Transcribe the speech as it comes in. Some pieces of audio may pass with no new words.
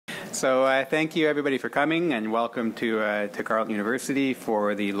So thank you everybody for coming, and welcome to Carleton University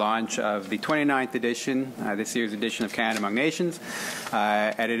for the launch of the 29th edition, this year's edition of Canada Among Nations,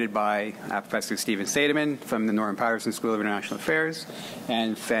 edited by Professor Stephen Seideman from the Norman Patterson School of International Affairs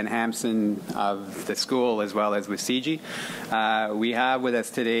and Fen Hampson of the school, as well as with CG. We have with us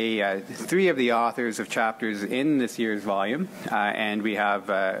today three of the authors of chapters in this year's volume, and we have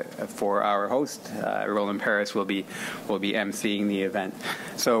for our host, Roland Paris will be emceeing the event.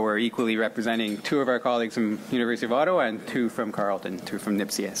 So we're equally representing two of our colleagues from University of Ottawa and two from Carleton, two from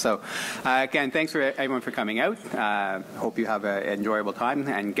NIPSIA. So again, thanks for everyone for coming out. Hope you have an enjoyable time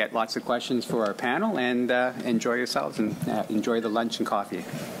and get lots of questions for our panel, and enjoy yourselves and enjoy the lunch and coffee.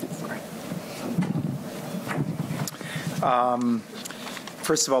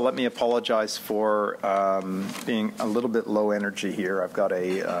 First of all, let me apologize for being a little bit low energy here. I've got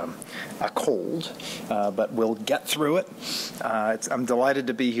a cold, but we'll get through it. I'm delighted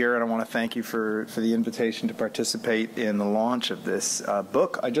to be here, and I want to thank you for the invitation to participate in the launch of this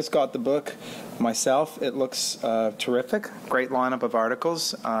book. I just got the book myself. It looks terrific. Great lineup of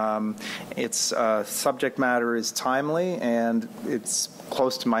articles. Its subject matter is timely, and it's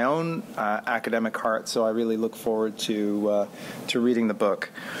close to my own academic heart, so I really look forward to reading the book.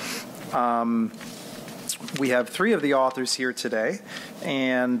 We have three of the authors here today,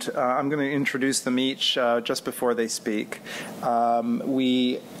 and I'm going to introduce them each just before they speak.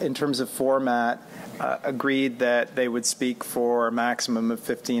 We, in terms of format, agreed that they would speak for a maximum of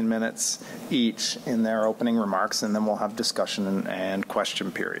 15 minutes each in their opening remarks, and then we'll have discussion and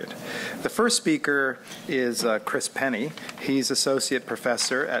question period. The first speaker is Chris Penny. He's Associate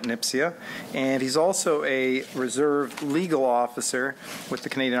Professor at NIPSIA, and he's also a reserve legal officer with the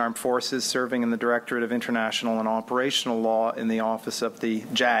Canadian Armed Forces, serving in the Directorate of International and Operational Law in the Office of the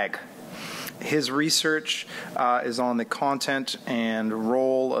JAG. His research is on the content and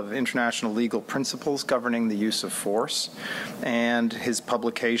role of international legal principles governing the use of force, and his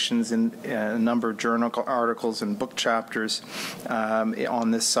publications in a number of journal articles and book chapters on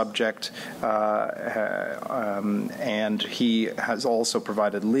this subject, and he has also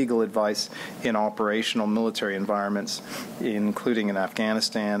provided legal advice in operational military environments, including in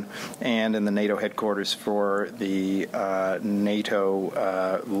Afghanistan and in the NATO headquarters for the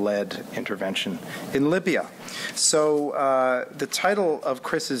NATO-led intervention in Libya. So the title of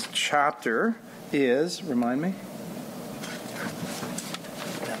Chris's chapter is, remind me?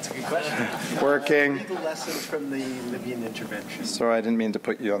 That's a good question. Working. Legal lessons from the Libyan intervention. Sorry, I didn't mean to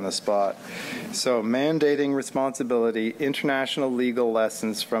put you on the spot. So, mandating responsibility, international legal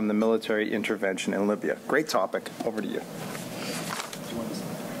lessons from the military intervention in Libya. Great topic. Over to you.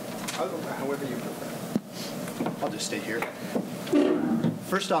 However you prefer. I'll just stay here.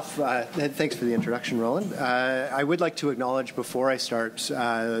 First off, thanks for the introduction, Roland. I would like to acknowledge, before I start,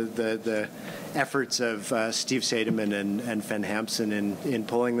 the efforts of Steve Seideman and Fen Hampson in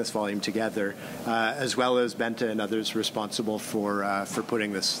pulling this volume together, as well as Benta and others responsible for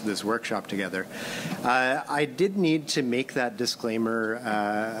putting this workshop together. I did need to make that disclaimer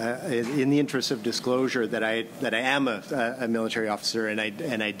in the interest of disclosure that I am a military officer,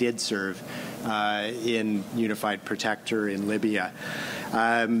 and I did serve in Unified Protector in Libya.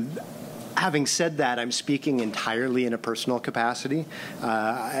 Having said that, I'm speaking entirely in a personal capacity.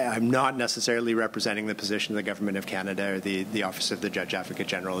 I'm not necessarily representing the position of the Government of Canada or the Office of the Judge Advocate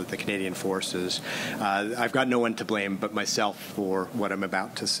General of the Canadian Forces. I've got no one to blame but myself for what I'm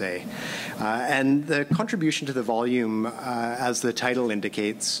about to say. And the contribution to the volume, as the title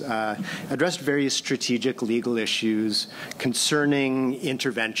indicates, addressed various strategic legal issues concerning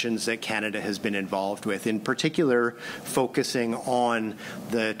interventions that Canada has been involved with, in particular focusing on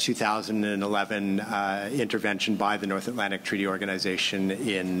the 2011 intervention by the North Atlantic Treaty Organization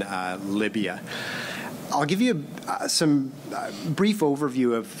in Libya. I'll give you some brief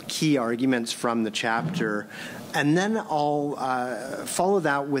overview of key arguments from the chapter, and then I'll follow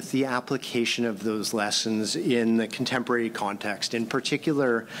that with the application of those lessons in the contemporary context, in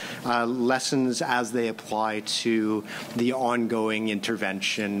particular lessons as they apply to the ongoing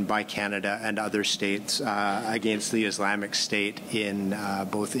intervention by Canada and other states against the Islamic State in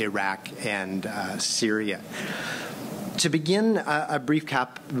both Iraq and Syria. To begin, a brief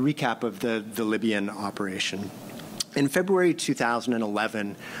recap of the Libyan operation. In February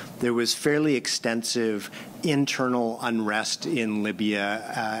 2011, there was fairly extensive internal unrest in Libya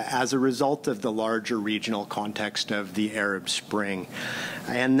as a result of the larger regional context of the Arab Spring.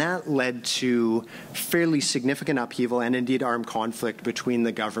 And that led to fairly significant upheaval and indeed armed conflict between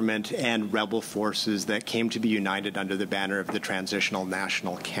the government and rebel forces that came to be united under the banner of the Transitional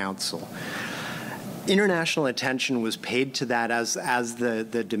National Council. International attention was paid to that as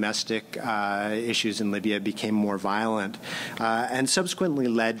the domestic issues in Libya became more violent, and subsequently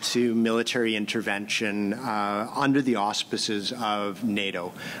led to military intervention under the auspices of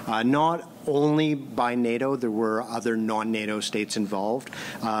NATO. Not only by NATO, there were other non-NATO states involved,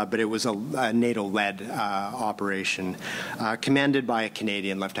 but it was a NATO-led operation commanded by a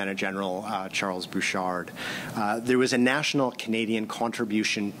Canadian, Lieutenant General Charles Bouchard. There was a national Canadian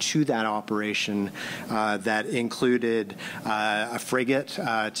contribution to that operation that included a frigate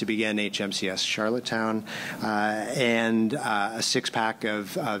to begin HMCS Charlottetown and a six-pack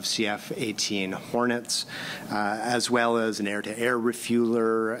of CF-18 Hornets, as well as an air-to-air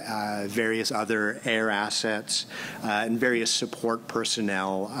refueler, various other air assets, and various support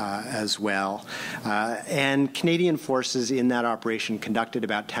personnel as well. And Canadian forces in that operation conducted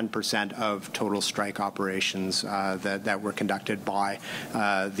about 10% of total strike operations that were conducted by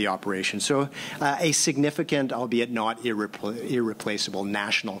the operation. So a significant, albeit not irreplaceable,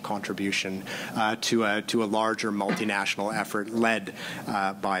 national contribution to a larger multinational effort led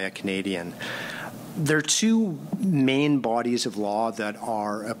by a Canadian. There are two main bodies of law that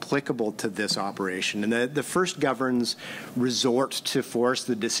are applicable to this operation. And the first governs resort to force,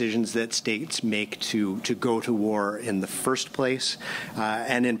 the decisions that states make to go to war in the first place,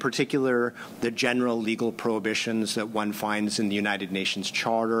 and in particular, the general legal prohibitions that one finds in the United Nations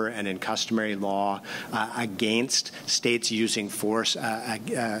Charter and in customary law against states using force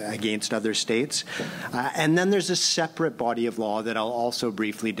against other states. And then there's a separate body of law that I'll also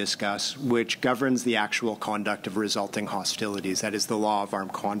briefly discuss, which governs the actual conduct of resulting hostilities. That is the law of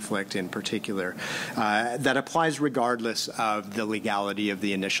armed conflict in particular, that applies regardless of the legality of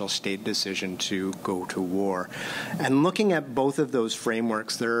the initial state decision to go to war. And looking at both of those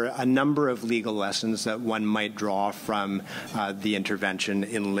frameworks, there are a number of legal lessons that one might draw from the intervention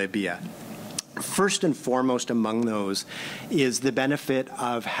in Libya. First and foremost among those is the benefit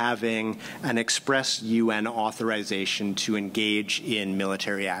of having an express UN authorization to engage in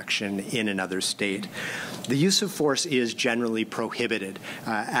military action in another state. The use of force is generally prohibited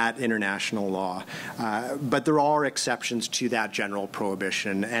at international law, but there are exceptions to that general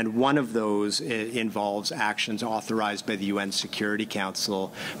prohibition, and one of those involves actions authorized by the UN Security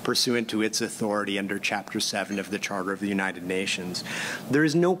Council pursuant to its authority under Chapter 7 of the Charter of the United Nations. There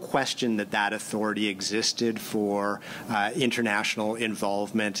is no question that that authority existed for international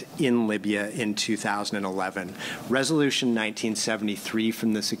involvement in Libya in 2011. Resolution 1973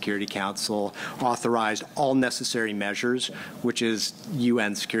 from the Security Council authorized all necessary measures, which is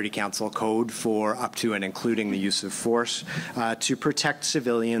UN Security Council code for up to and including the use of force, to protect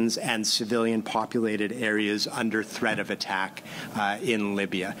civilians and civilian populated areas under threat of attack in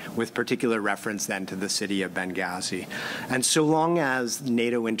Libya, with particular reference then to the city of Benghazi. And so long as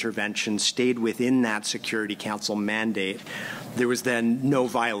NATO intervention stayed within that Security Council mandate, there was then no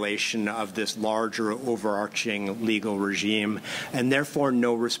violation of this larger overarching legal regime, and therefore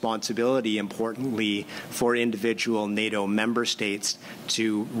no responsibility, importantly, for individual NATO member states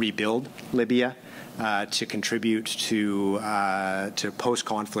to rebuild Libya, to contribute to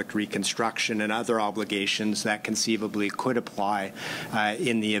post-conflict reconstruction and other obligations that conceivably could apply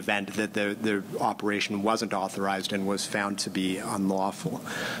in the event that the operation wasn't authorized and was found to be unlawful.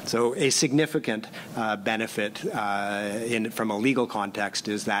 So a significant benefit from a legal context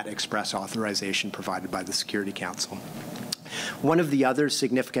is that express authorization provided by the Security Council. One of the other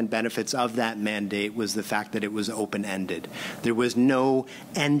significant benefits of that mandate was the fact that it was open-ended. There was no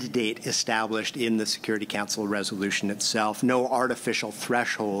end date established in the Security Council resolution itself, no artificial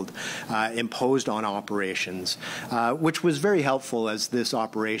threshold imposed on operations, which was very helpful as this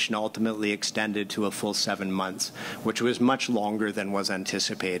operation ultimately extended to a full 7 months, which was much longer than was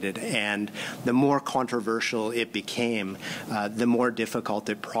anticipated. And the more controversial it became, the more difficult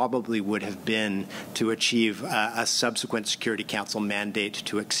it probably would have been to achieve a subsequent Security Council mandate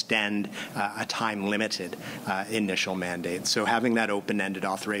to extend a time-limited initial mandate. So having that open-ended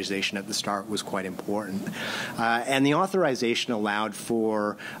authorization at the start was quite important. And the authorization allowed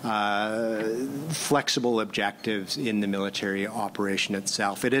for flexible objectives in the military operation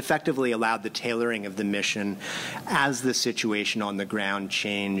itself. It effectively allowed the tailoring of the mission as the situation on the ground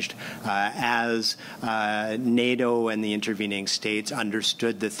changed, as NATO and the intervening states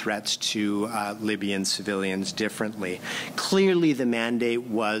understood the threats to Libyan civilians differently. Clearly, the mandate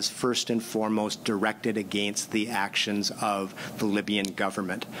was first and foremost directed against the actions of the Libyan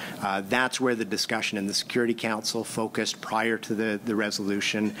government. That's where the discussion in the Security Council focused prior to the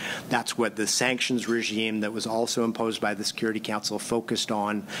resolution. That's what the sanctions regime that was also imposed by the Security Council focused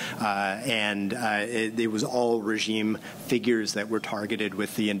on, and it was all regime figures that were targeted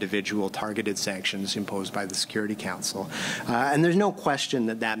with the individual targeted sanctions imposed by the Security Council. And there's no question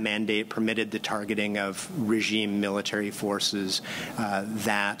that that mandate permitted the targeting of regime military forces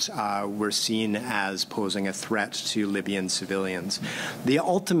that were seen as posing a threat to Libyan civilians. The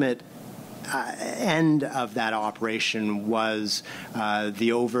ultimate end of that operation was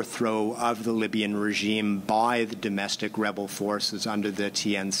the overthrow of the Libyan regime by the domestic rebel forces under the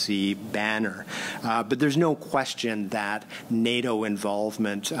TNC banner. But there's no question that NATO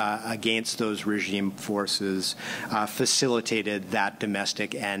involvement against those regime forces facilitated that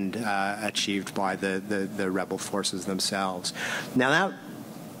domestic end achieved by the rebel forces themselves. Now, that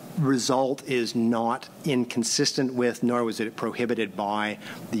result is not inconsistent with, nor was it prohibited by,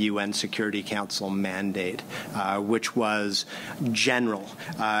 the UN Security Council mandate, which was general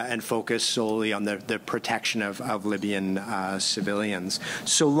and focused solely on the protection of Libyan civilians.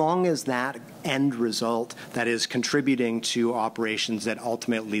 So long as that end result, that is contributing to operations that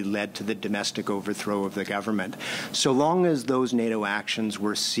ultimately led to the domestic overthrow of the government, so long as those NATO actions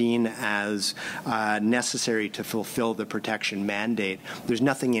were seen as necessary to fulfill the protection mandate, there's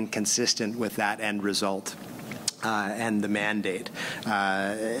nothing inconsistent with that end result and the mandate.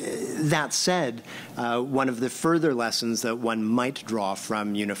 That said, one of the further lessons that one might draw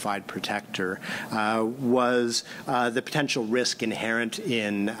from Unified Protector was the potential risk inherent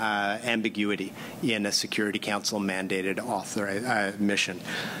in ambiguity in a Security Council mandated mission.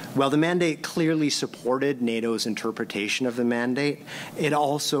 While the mandate clearly supported NATO's interpretation of the mandate, it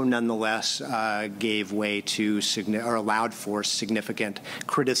also nonetheless gave way to or allowed for significant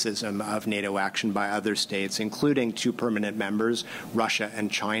criticism of NATO action by other states, including two permanent members, Russia and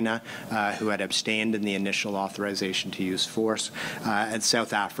China, who had abstained in the initial authorization to use force, and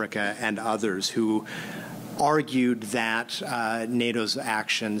South Africa and others who argued that NATO's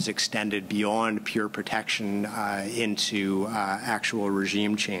actions extended beyond pure protection into actual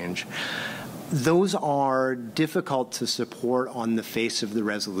regime change. Those are difficult to support on the face of the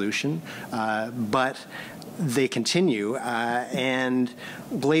resolution, but they continue, and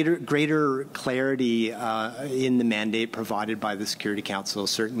greater clarity in the mandate provided by the Security Council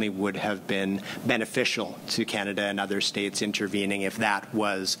certainly would have been beneficial to Canada and other states intervening if that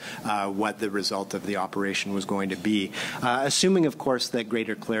was what the result of the operation was going to be, assuming, of course, that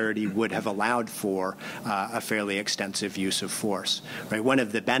greater clarity would have allowed for a fairly extensive use of force. Right? One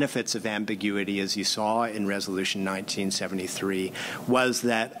of the benefits of ambiguity, as you saw in Resolution 1973, was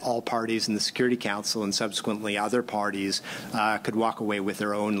that all parties in the Security Council and subsequently other parties could walk away with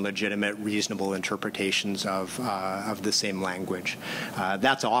their own legitimate, reasonable interpretations of the same language.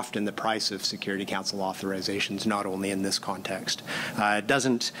 That's often the price of Security Council authorizations, not only in this context. It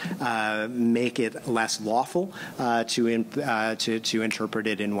doesn't make it less lawful to interpret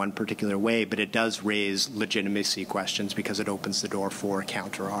it in one particular way, but it does raise legitimacy questions because it opens the door for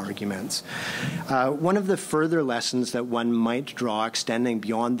counter-arguments. One of the further lessons that one might draw, extending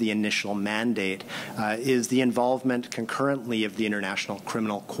beyond the initial mandate, is the involvement concurrently of the International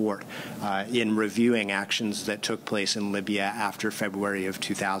Criminal Court in reviewing actions that took place in Libya after February of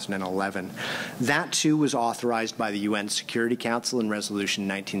 2011. That too was authorized by the UN Security Council in Resolution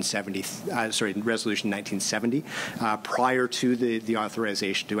 1970, prior to the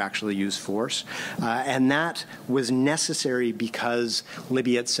authorization to actually use force, and that was necessary because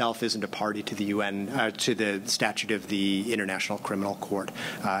Libya itself isn't a party to the UN, to the statute of the International Criminal Court,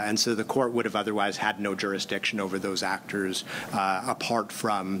 and so the court would have otherwise had no jurisdiction over those actors apart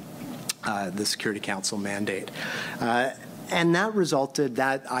from the Security Council mandate. And that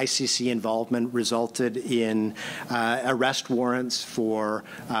ICC involvement resulted in arrest warrants for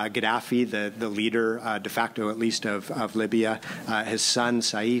Gaddafi, the leader, de facto at least, of Libya, his son,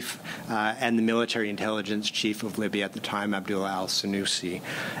 Saif, and the military intelligence chief of Libya at the time, Abdullah al-Senussi.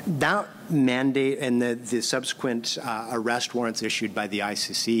 That mandate and the subsequent arrest warrants issued by the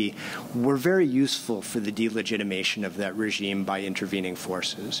ICC were very useful for the delegitimation of that regime by intervening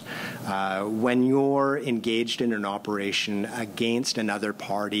forces. When you're engaged in an operation against another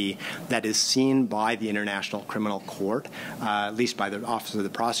party that is seen by the International Criminal Court, at least by the Office of the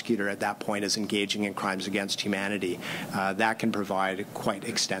Prosecutor at that point, as engaging in crimes against humanity, that can provide quite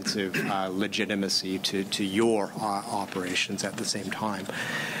extensive legitimacy to your operations at the same time.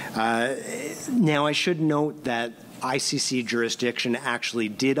 Now, I should note that ICC jurisdiction actually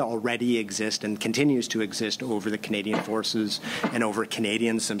did already exist and continues to exist over the Canadian forces and over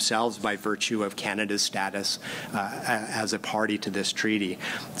Canadians themselves by virtue of Canada's status as a party to this treaty.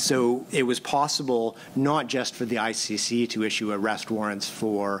 So it was possible not just for the ICC to issue arrest warrants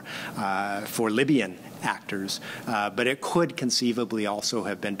for Libyan actors, but it could conceivably also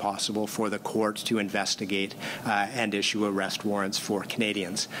have been possible for the court to investigate and issue arrest warrants for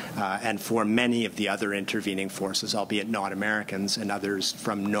Canadians and for many of the other intervening forces, albeit not Americans, and others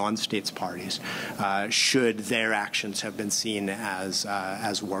from non-states parties, should their actions have been seen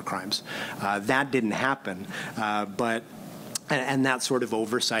as war crimes. That didn't happen, and that sort of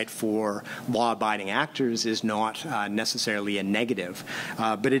oversight for law-abiding actors is not necessarily a negative,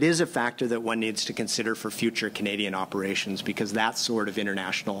 but it is a factor that one needs to consider for future Canadian operations, because that sort of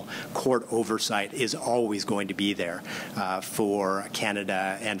international court oversight is always going to be there for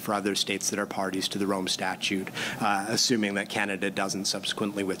Canada and for other states that are parties to the Rome Statute, assuming that Canada doesn't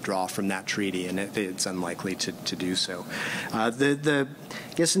subsequently withdraw from that treaty, and it's unlikely to do so.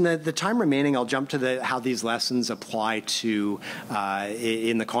 I guess in the time remaining, I'll jump to how these lessons apply to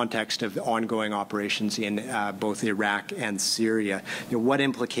in the context of ongoing operations in both Iraq and Syria. What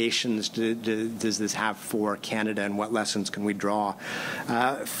implications does this have for Canada, and what lessons can we draw?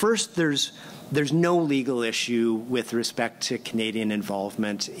 First, there's no legal issue with respect to Canadian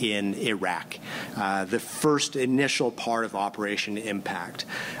involvement in Iraq, the first initial part of Operation Impact.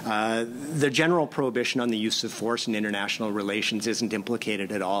 The general prohibition on the use of force in international relations isn't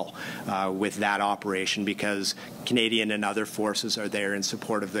implicated at all with that operation, because Canadian and other forces are there in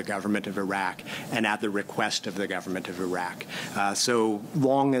support of the government of Iraq and at the request of the government of Iraq. So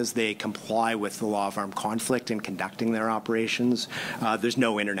long as they comply with the law of armed conflict in conducting their operations, there's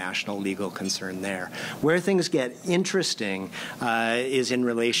no international legal concern there. Where things get interesting is in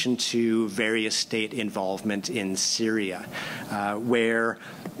relation to various state involvement in Syria, where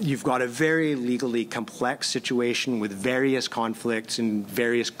you've got a very legally complex situation with various conflicts and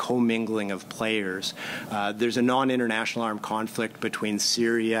various commingling of players. There's a non-international armed conflict between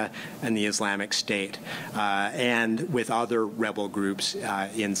Syria and the Islamic State, and with other rebel groups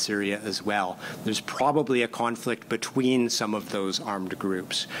in Syria as well. There's probably a conflict between some of those armed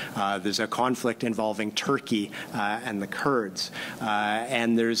groups. There's a conflict involving Turkey and the Kurds,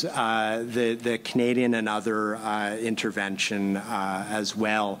 and there's the Canadian and other intervention as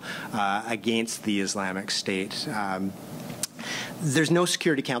well against the Islamic State. There's no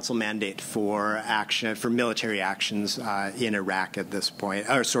Security Council mandate for military actions in Iraq at this point,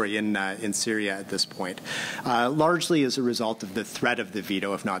 or sorry, in Syria at this point, largely as a result of the threat of the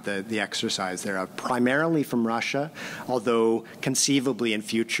veto, if not the exercise thereof, primarily from Russia, although conceivably in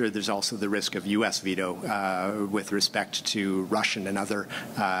future there's also the risk of U.S. veto with respect to Russian and other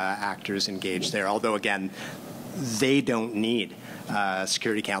actors engaged there, although again, they don't need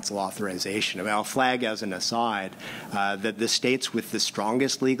Security Council authorization. I'll flag as an aside that the states with the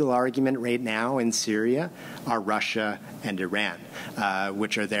strongest legal argument right now in Syria are Russia and Iran,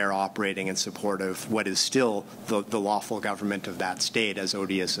 which are there operating in support of what is still the lawful government of that state, as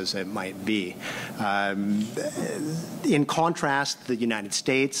odious as it might be. In contrast, the United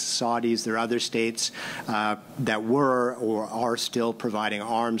States, Saudis, there are other states that were or are still providing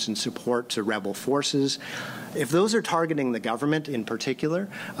arms and support to rebel forces. If those are targeting the government in particular,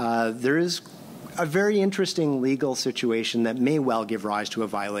 there is a very interesting legal situation that may well give rise to a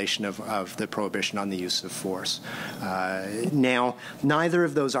violation of the prohibition on the use of force. Now, neither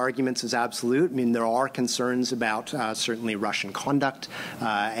of those arguments is absolute. I mean, there are concerns about certainly Russian conduct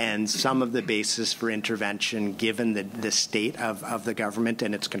and some of the basis for intervention given the state of the government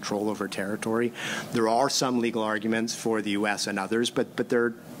and its control over territory. There are some legal arguments for the U.S. and others, but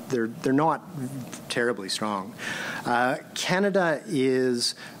they're not terribly strong. Canada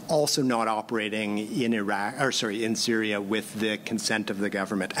is also not operating in in Syria with the consent of the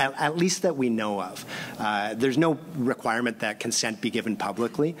government, at least that we know of. There's no requirement that consent be given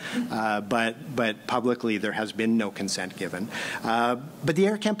publicly, but publicly there has been no consent given. But the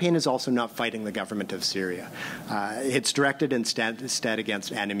air campaign is also not fighting the government of Syria. It's directed instead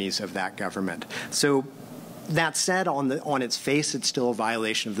against enemies of that government. So that said, on its face, it's still a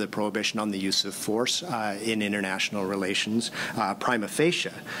violation of the prohibition on the use of force in international relations, prima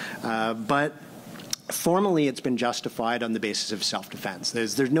facie. But Formally, it's been justified on the basis of self-defense.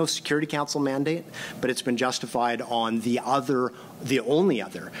 There's no Security Council mandate, but it's been justified on the only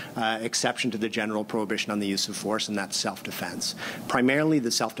other exception to the general prohibition on the use of force, and that's self-defense. Primarily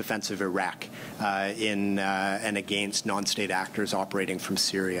the self-defense of Iraq in and against non-state actors operating from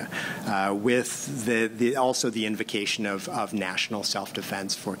Syria, with also the invocation of national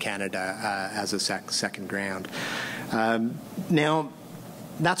self-defense for Canada as a second ground. Now,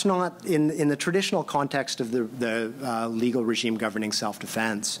 that's not, in the traditional context of the legal regime governing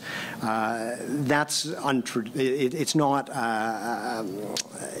self-defense, that's it's not,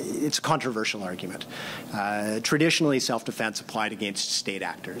 it's a controversial argument. Traditionally, self-defense applied against state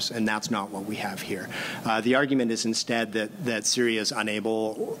actors, and that's not what we have here. The argument is instead that Syria is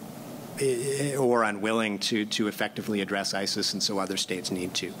unable or unwilling to effectively address ISIS, and so other states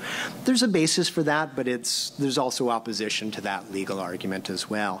need to. There's a basis for that, but there's also opposition to that legal argument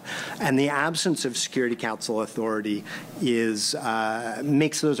as well. And the absence of Security Council authority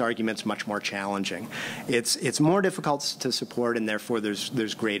makes those arguments much more challenging. It's more difficult to support, and therefore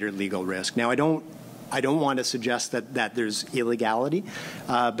there's greater legal risk. Now, I don't want to suggest that there's illegality,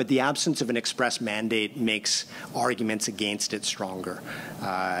 but the absence of an express mandate makes arguments against it stronger,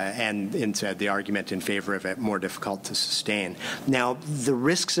 and instead the argument in favor of it more difficult to sustain. Now, the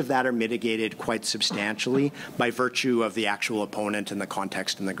risks of that are mitigated quite substantially by virtue of the actual opponent and the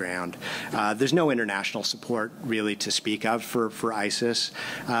context on the ground. There's no international support really to speak of for ISIS,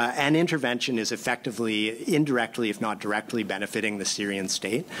 and intervention is effectively, indirectly, if not directly, benefiting the Syrian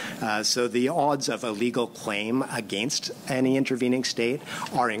state. So the odds of a legal claim against any intervening state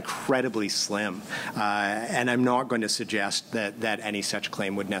are incredibly slim, and I'm not going to suggest that any such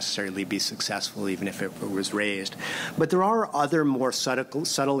claim would necessarily be successful even if it was raised. But there are other more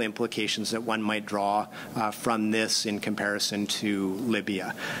subtle implications that one might draw from this in comparison to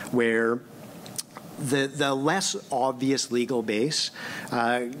Libya, where the less obvious legal base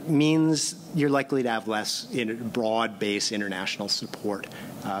means you're likely to have less broad-based international support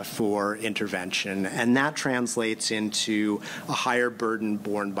for intervention, and that translates into a higher burden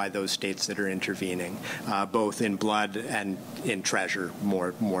borne by those states that are intervening, both in blood and in treasure,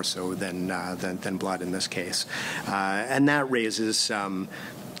 more so than blood in this case, and that raises some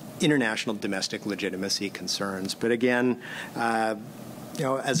international domestic legitimacy concerns. But again,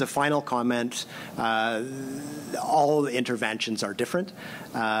 as a final comment, all interventions are different,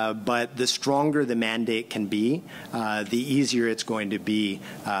 but the stronger the mandate can be, the easier it's going to be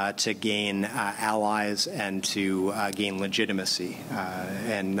to gain allies and to gain legitimacy.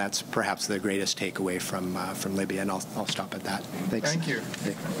 And that's perhaps the greatest takeaway from Libya, and I'll stop at that. Thanks. Thank you.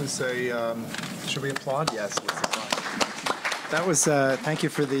 It was should we applaud? Yes, let's applaud. That was, thank you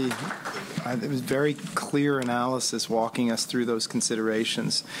for the, it was very clear analysis walking us through those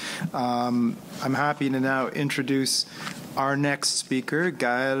considerations. I'm happy to now introduce our next speaker,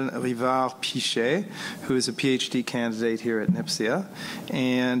 Gaëlle Rivard-Pichet, who is a PhD candidate here at NIPSIA,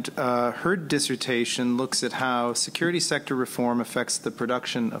 and her dissertation looks at how security sector reform affects the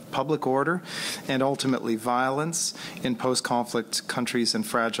production of public order and ultimately violence in post-conflict countries and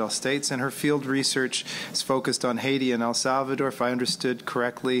fragile states, and her field research is focused on Haiti and El Salvador. If I understood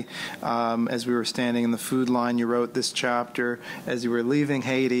correctly, as we were standing in the food line, you wrote this chapter as you were leaving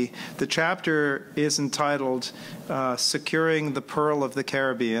Haiti. The chapter is entitled Securing the Pearl of the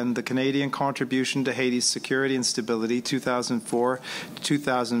Caribbean, the Canadian Contribution to Haiti's Security and Stability, 2004 to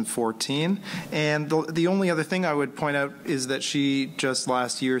 2014. And the only other thing I would point out is that she just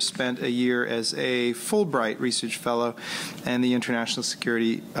last year spent a year as a Fulbright Research Fellow in the International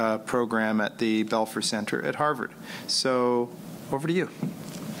Security Program at the Belfer Center at Harvard. So over to you.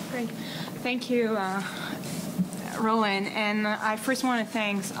 Great. Thank you, Roland. And I first want to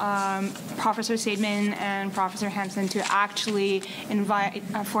thank Professor Seidman and Professor Hansen to actually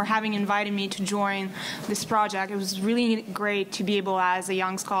for having invited me to join this project. It was really great to be able, as a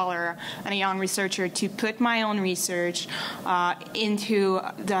young scholar and a young researcher, to put my own research into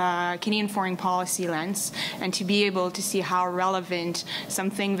the Canadian foreign policy lens, and to be able to see how relevant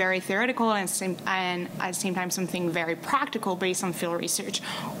something very theoretical and at the same time something very practical based on field research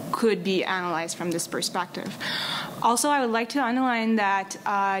could be analyzed from this perspective. Also, I would like to underline that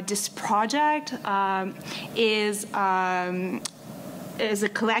this project is a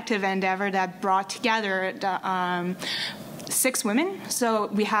collective endeavor that brought together the 6 women, so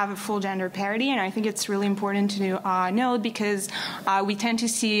we have a full gender parity, and I think it's really important to note, because we tend to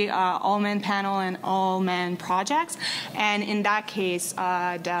see all-men panel and all-men projects, and in that case,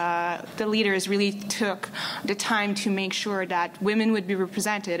 the leaders really took the time to make sure that women would be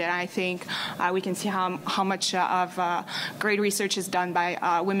represented, and I think we can see how much of great research is done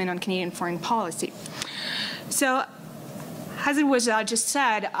by women on Canadian foreign policy. So, as it was just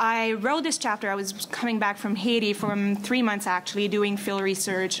said, I wrote this chapter. I was coming back from Haiti from 3 months, actually, doing field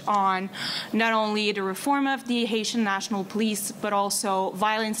research on not only the reform of the Haitian National Police, but also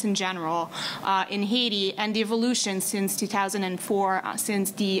violence in general in Haiti and the evolution since 2004,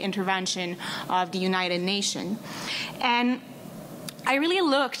 since the intervention of the United Nations. And I really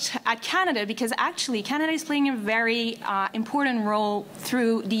looked at Canada because actually Canada is playing a very important role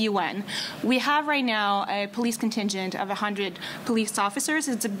through the UN. We have right now a police contingent of 100 police officers.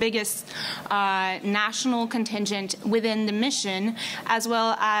 It's the biggest national contingent within the mission, as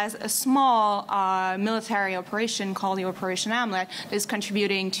well as a small military operation called the Operation Hamlet that is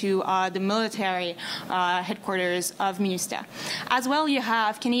contributing to the military headquarters of MINUSTA. As well, you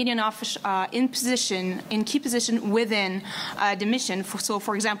have Canadian officers in key position within the mission. So,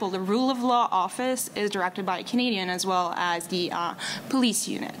 for example, the Rule of Law Office is directed by a Canadian as well as the police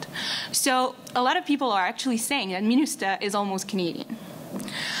unit. So a lot of people are actually saying that MINUSTA is almost Canadian.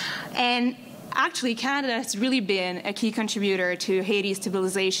 And actually, Canada has really been a key contributor to Haiti's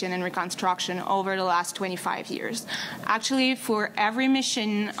stabilization and reconstruction over the last 25 years. Actually, for every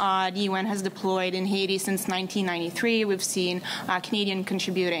mission the UN has deployed in Haiti since 1993, we've seen Canadian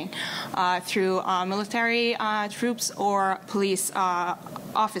contributing through military troops or police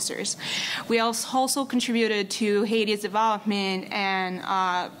officers. We also contributed to Haiti's development and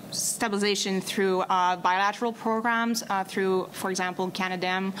stabilization through bilateral programs, through, for example,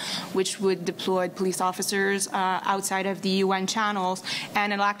 Canadem, which would deploy police officers outside of the UN channels,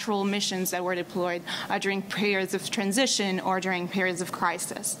 and electoral missions that were deployed during periods of transition or during periods of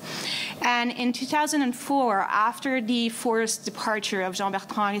crisis. And in 2004, after the forced departure of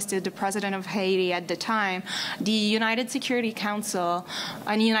Jean-Bertrand Aristide, the president of Haiti at the time, the United Security Council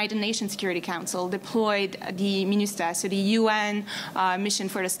and United Nations Security Council deployed the MINUSTA, so the UN mission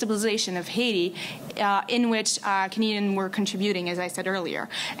for the stabilization of Haiti, in which Canadians were contributing, as I said earlier.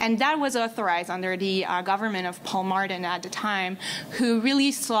 And that was authorized under the government of Paul Martin at the time, who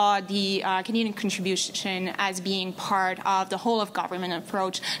really saw the Canadian contribution as being part of the whole-of-government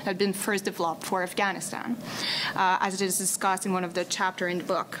approach that had been first developed for Afghanistan, as it is discussed in one of the chapters in the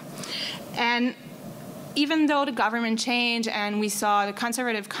book. And even though the government changed and we saw the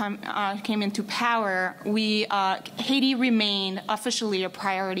conservative came into power, Haiti remained officially a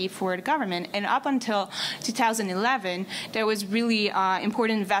priority for the government. And up until 2011, there was really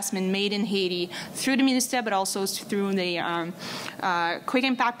important investment made in Haiti through the MINUSTA, but also through the Quick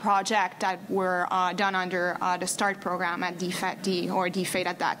Impact Project that were done under the START program at DFAID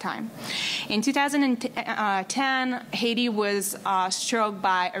at that time. In 2010, Haiti was struck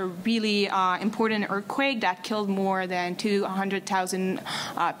by a really important earthquake that killed more than 200,000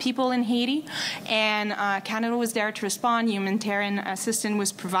 people in Haiti. And Canada was there to respond. Humanitarian assistance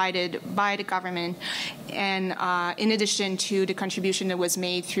was provided by the government, and in addition to the contribution that was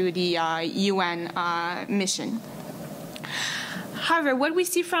made through the UN mission. However, what we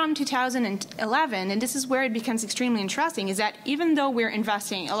see from 2011, and this is where it becomes extremely interesting, is that even though we're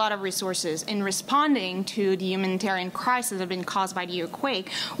investing a lot of resources in responding to the humanitarian crisis that have been caused by the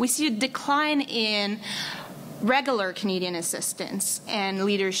earthquake, we see a decline in regular Canadian assistance and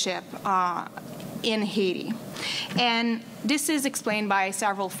leadership in Haiti. And this is explained by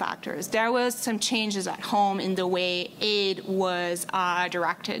several factors. There was some changes at home in the way aid was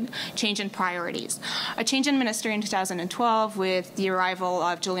directed, change in priorities. A change in minister in 2012 with the arrival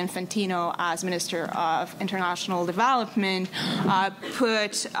of Julian Fantino as Minister of International Development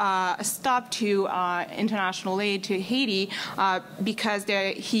put a stop to international aid to Haiti because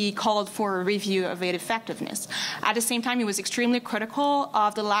he called for a review of aid effectiveness. At the same time, he was extremely critical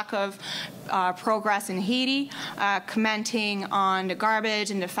of the lack of progress in Haiti, commenting on the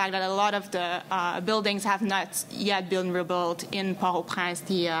garbage and the fact that a lot of the buildings have not yet been rebuilt in Port-au-Prince,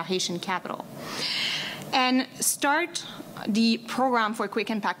 the Haitian capital. And START, the program for quick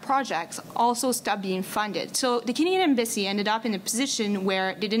impact projects, also stopped being funded. So the Canadian Embassy ended up in a position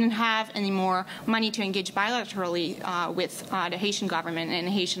where they didn't have any more money to engage bilaterally with the Haitian government and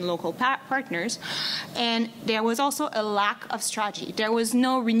Haitian local partners. And there was also a lack of strategy. There was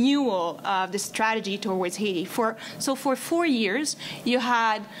no renewal of the strategy towards Haiti. So for 4 years, you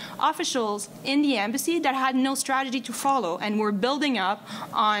had officials in the embassy that had no strategy to follow and were building up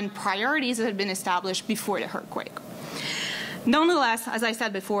on priorities that had been established before the earthquake. Nonetheless, as I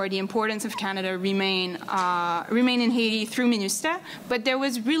said before, the importance of Canada remain in Haiti through MINUSTA, but there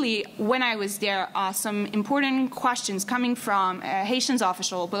was really, when I was there, some important questions coming from Haitian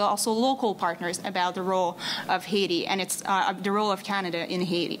officials, but also local partners about the role of Haiti and the role of Canada in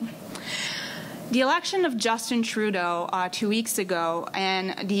Haiti. The election of Justin Trudeau 2 weeks ago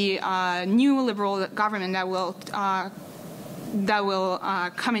and the new Liberal government that will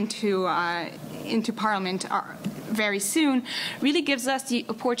come into Parliament very soon really gives us the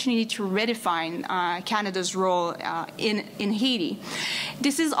opportunity to redefine Canada's role in Haiti.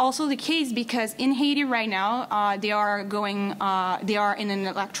 This is also the case because in Haiti right now they are in an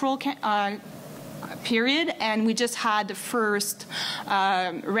electoral period, and we just had the first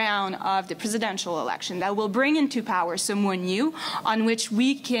round of the presidential election that will bring into power someone new on which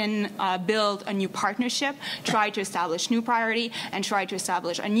we can build a new partnership, try to establish new priority, and try to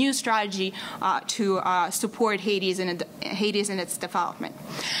establish a new strategy to support Haiti in its development.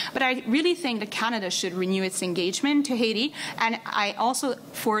 But I really think that Canada should renew its engagement to Haiti, and I also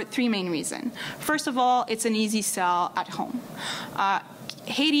for three main reasons. First of all, it's an easy sell at home.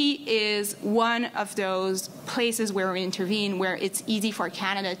 Haiti is one of those places where we intervene where it's easy for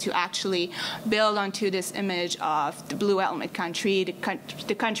Canada to actually build onto this image of the blue element country,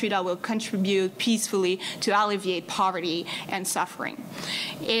 the country that will contribute peacefully to alleviate poverty and suffering.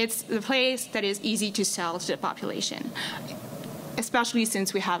 It's the place that is easy to sell to the population, especially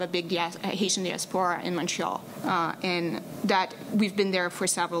since we have a big Haitian diaspora in Montreal, and that we've been there for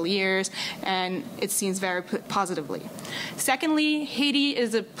several years, and it seems very positively. Secondly, Haiti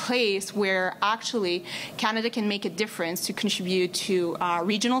is a place where actually Canada can make a difference to contribute to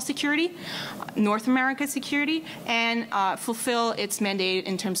regional security, North America security, and fulfill its mandate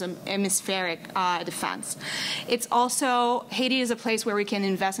in terms of hemispheric defense. It's also, Haiti is a place where we can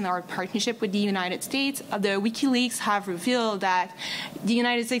invest in our partnership with the United States. The WikiLeaks have revealed that the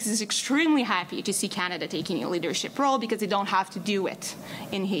United States is extremely happy to see Canada taking a leadership role because they don't have to do it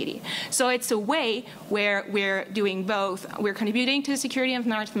in Haiti. So it's a way where we're doing both. We're contributing to the security of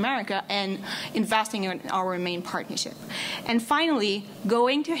North America and investing in our main partnership. And finally,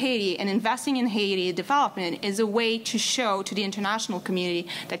 going to Haiti and investing in Haiti development is a way to show to the international community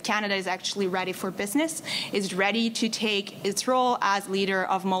that Canada is actually ready for business, is ready to take its role as leader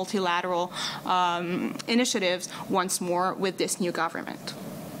of multilateral initiatives once more with this new government.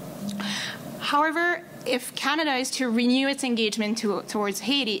 However, if Canada is to renew its engagement towards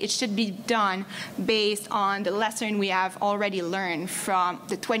Haiti, it should be done based on the lesson we have already learned from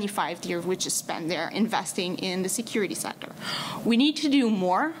the 25 years which is spent there investing in the security sector. We need to do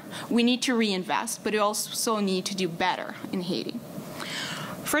more, we need to reinvest, but we also need to do better in Haiti.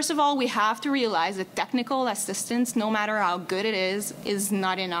 First of all, we have to realize that technical assistance, no matter how good it is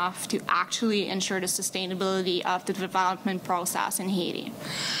not enough to actually ensure the sustainability of the development process in Haiti.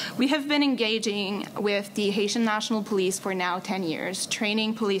 We have been engaging with the Haitian National Police for now 10 years,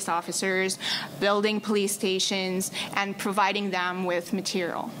 training police officers, building police stations, and providing them with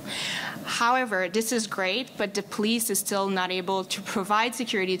material. However, this is great, but the police is still not able to provide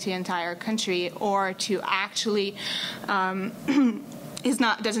security to the entire country or to actually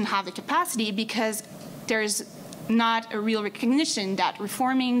doesn't have the capacity because there's not a real recognition that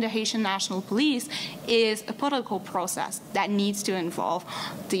reforming the Haitian National Police is a political process that needs to involve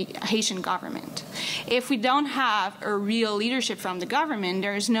the Haitian government. If we don't have a real leadership from the government,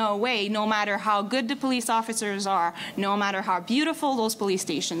 there's no way, no matter how good the police officers are, no matter how beautiful those police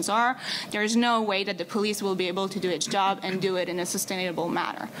stations are, there's no way that the police will be able to do its job and do it in a sustainable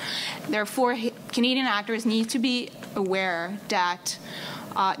manner. Therefore, Canadian actors need to be aware that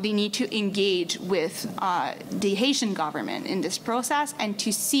they need to engage with the Haitian government in this process and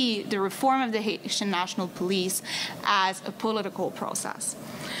to see the reform of the Haitian National Police as a political process.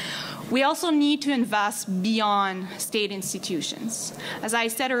 We also need to invest beyond state institutions. As I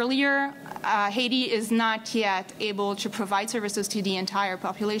said earlier, Haiti is not yet able to provide services to the entire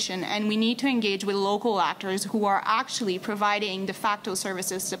population, and we need to engage with local actors who are actually providing de facto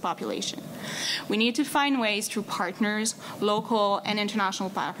services to the population. We need to find ways through partners, local and international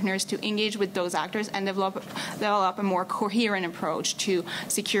partners, to engage with those actors and develop a more coherent approach to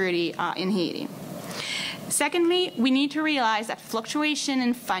security in Haiti. Secondly, we need to realize that fluctuation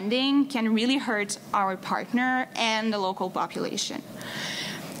in funding can really hurt our partner and the local population.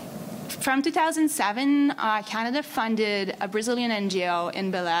 From 2007, Canada funded a Brazilian NGO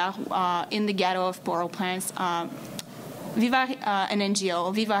in Bel Air, in the ghetto of Port-au-Prince. An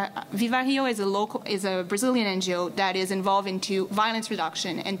NGO. Viva Rio is a Brazilian NGO that is involved into violence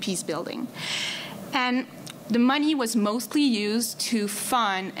reduction and peace building. And the money was mostly used to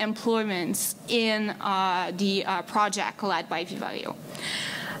fund employments in the project led by Viva Rio.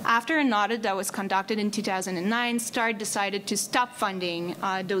 After an audit that was conducted in 2009, START decided to stop funding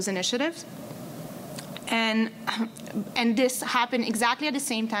those initiatives. And this happened exactly at the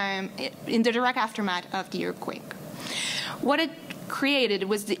same time in the direct aftermath of the earthquake. What it created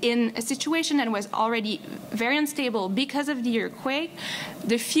was in a situation that was already very unstable because of the earthquake.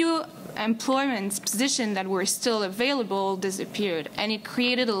 The few employment positions that were still available disappeared, and it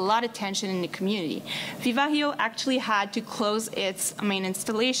created a lot of tension in the community. Viva Rio actually had to close its main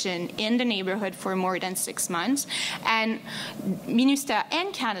installation in the neighborhood for more than 6 months, and MINUSTA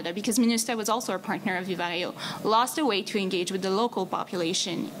and Canada, because MINUSTA was also a partner of Viva Rio, lost a way to engage with the local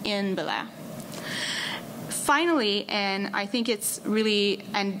population in Belair. Finally, and I think it's really,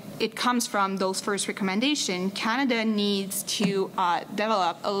 and it comes from those first recommendations, Canada needs to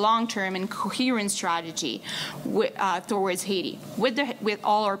develop a long-term and coherent strategy towards Haiti with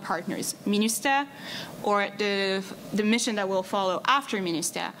all our partners, MINUSTA, or the mission that will follow after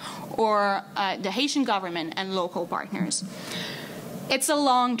MINUSTA, or the Haitian government and local partners. It's a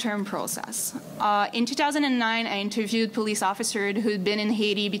long-term process. In 2009, I interviewed police officers who'd been in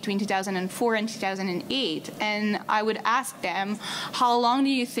Haiti between 2004 and 2008, and I would ask them, how long do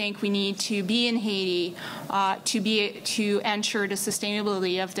you think we need to be in Haiti to ensure the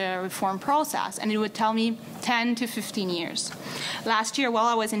sustainability of the reform process? And it would tell me 10 to 15 years. Last year, while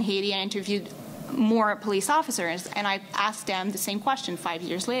I was in Haiti, I interviewed more police officers, and I asked them the same question 5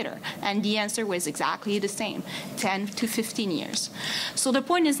 years later, and the answer was exactly the same, 10 to 15 years. So the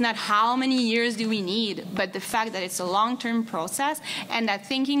point is not how many years do we need, but the fact that it's a long-term process, and that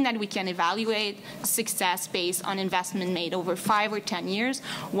thinking that we can evaluate success based on investment made over 5 or 10 years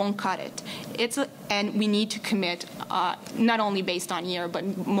won't cut it. And we need to commit not only based on year, but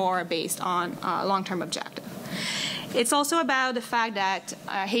more based on long-term objective. It's also about the fact that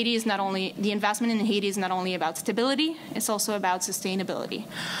Haiti is not only, the investment in Haiti is not only about stability, it's also about sustainability.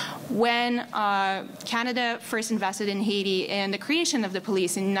 When Canada first invested in Haiti in the creation of the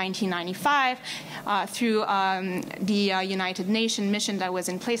police in 1995 through the United Nations mission that was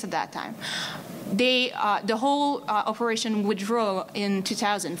in place at that time, the whole operation withdrew in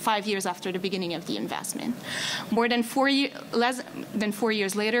 2000, 5 years after the beginning of the investment. Less than 4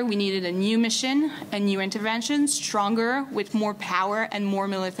 years later, we needed a new mission, a new intervention, stronger, with more power and more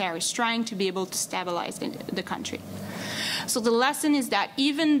military strength to be able to stabilize the country. So the lesson is that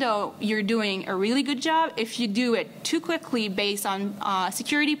even though you're doing a really good job, if you do it too quickly based on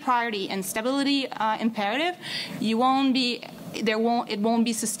security priority and stability imperative, it won't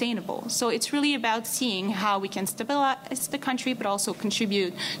be sustainable. So it's really about seeing how we can stabilize the country, but also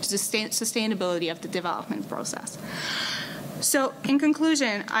contribute to the sustainability of the development process. So in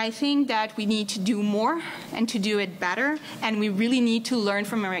conclusion, I think that we need to do more and to do it better, and we really need to learn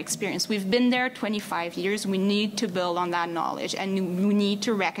from our experience. We've been there 25 years. We need to build on that knowledge, and we need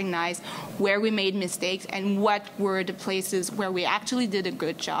to recognize where we made mistakes and what were the places where we actually did a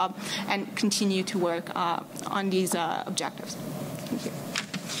good job, and continue to work on these objectives. Thank you.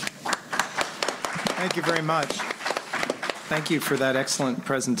 Thank you very much. Thank you for that excellent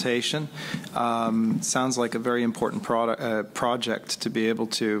presentation. Sounds like a very important project to be able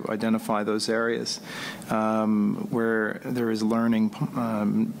to identify those areas where there is learning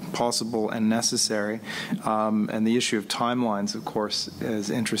possible and necessary. And the issue of timelines, of course, is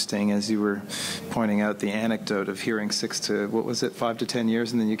interesting, as you were pointing out the anecdote of hearing 5 to 10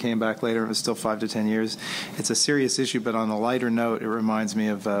 years, and then you came back later and it was still 5 to 10 years. It's a serious issue, but on a lighter note, it reminds me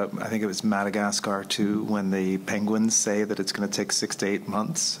of, I think it was Madagascar, too, when the penguins say that it's going to take 6 to 8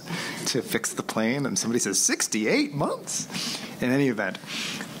 months to fix the plane, and somebody says 68 months. In any event,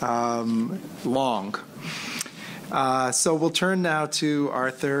 long. So we'll turn now to our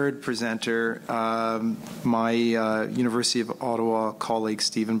third presenter, my University of Ottawa colleague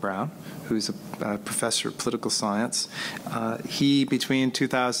Stephen Brown, who's a professor of political science. He, between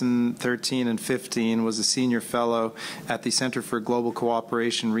 2013 and 15, was a senior fellow at the Center for Global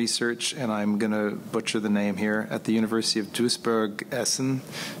Cooperation Research, and I'm going to butcher the name here, at the University of Duisburg-Essen,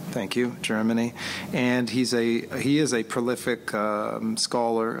 thank you, Germany. And he is a prolific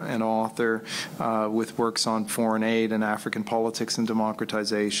scholar and author with works on foreign aid and African politics and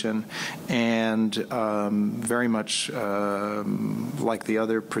democratization, and very much like the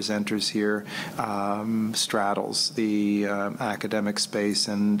other presenters here, straddles the academic space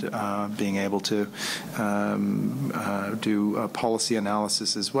and being able to do policy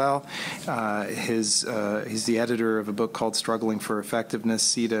analysis as well. He's the editor of a book called Struggling for Effectiveness,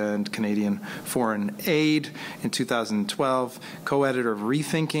 CETA and Canadian Foreign Aid in 2012, co-editor of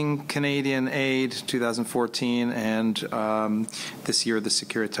Rethinking Canadian Aid 2014, and this year the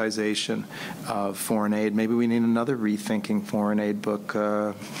securitization of foreign aid. Maybe we need another Rethinking Foreign Aid book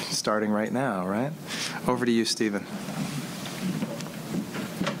starting right now, right? Over to you, Stephen.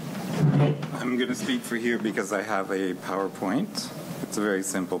 I'm going to speak for here because I have a PowerPoint. It's a very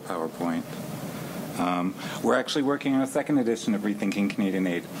simple PowerPoint. We're actually working on a second edition of Rethinking Canadian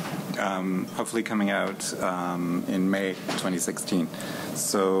Aid, hopefully coming out in May 2016.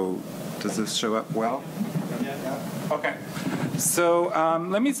 So does this show up well? Yeah. Okay. So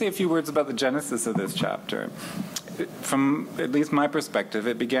let me say a few words about the genesis of this chapter. From at least my perspective,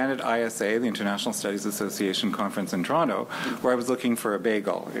 it began at ISA, the International Studies Association conference in Toronto, where I was looking for a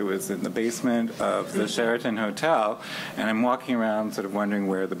bagel. It was in the basement of the Sheraton Hotel, and I'm walking around sort of wondering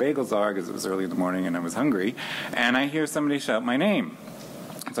where the bagels are because it was early in the morning and I was hungry, and I hear somebody shout my name.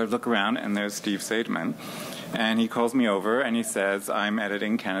 So I look around, and there's Steve Seidman. And he calls me over and he says, I'm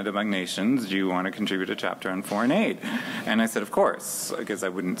editing Canada Among Nations. Do you want to contribute a chapter on foreign aid? And I said, of course, because I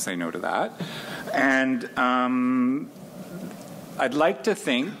wouldn't say no to that. And I'd like to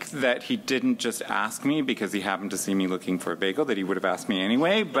think that he didn't just ask me because he happened to see me looking for a bagel, that he would have asked me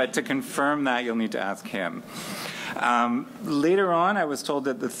anyway. But to confirm that, you'll need to ask him. Later on, I was told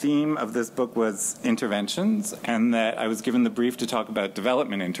that the theme of this book was interventions, and that I was given the brief to talk about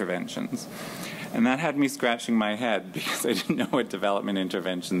development interventions. And that had me scratching my head because I didn't know what development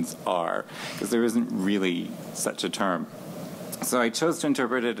interventions are, because there isn't really such a term. So I chose to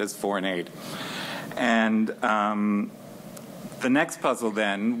interpret it as foreign aid. And the next puzzle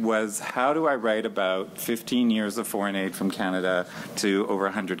then was, how do I write about 15 years of foreign aid from Canada to over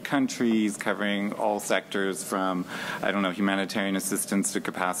 100 countries, covering all sectors from, I don't know, humanitarian assistance to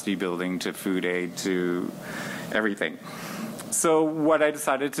capacity building to food aid to everything. So what I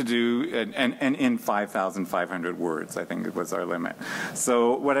decided to do, and in 5,500 words, I think it was our limit.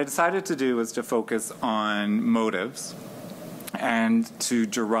 So what I decided to do was to focus on motives and to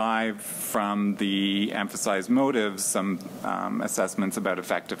derive from the emphasized motives some assessments about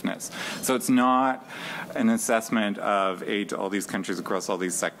effectiveness. So it's not an assessment of aid to all these countries across all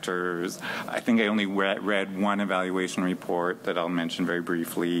these sectors. I think I only read one evaluation report that I'll mention very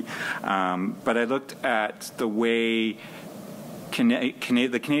briefly. But I looked at the way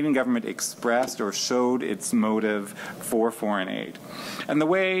the Canadian government expressed or showed its motive for foreign aid. And the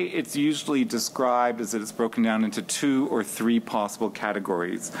way it's usually described is that it's broken down into 2 or 3 possible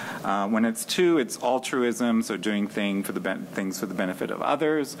categories. When it's 2, it's altruism, so doing things for the benefit of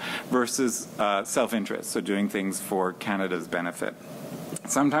others, versus self-interest, so doing things for Canada's benefit.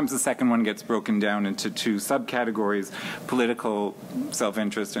 Sometimes the second one gets broken down into 2 subcategories, political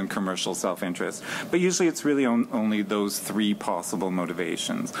self-interest and commercial self-interest. But usually it's really only those 3 possible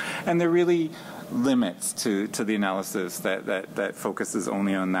motivations. And there are really limits to the analysis that focuses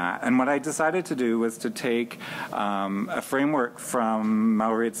only on that. And what I decided to do was to take a framework from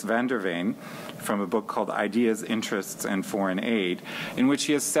Maurits van der Veen, from a book called Ideas, Interests, and Foreign Aid, in which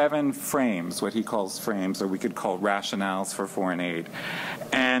he has 7 frames, what he calls frames, or we could call rationales for foreign aid.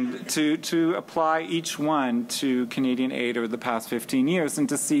 And to apply each one to Canadian aid over the past 15 years and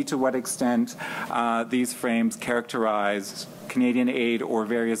to see to what extent these frames characterized Canadian aid or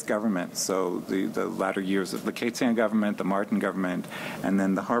various governments, so the latter years of the Carleton government, the Martin government, and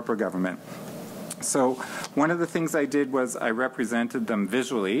then the Harper government. So one of the things I did was I represented them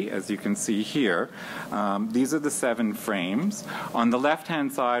visually, as you can see here. These are the 7 frames. On the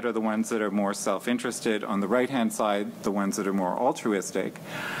left-hand side are the ones that are more self-interested. On the right-hand side, the ones that are more altruistic.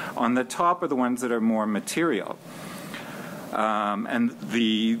 On the top are the ones that are more material. And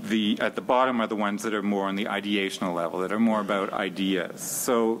at the bottom are the ones that are more on the ideational level, that are more about ideas.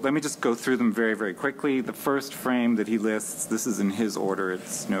 So let me just go through them very, very quickly. The first frame that he lists, this is in his order,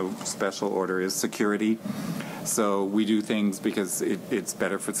 it's no special order, is security. So we do things because it's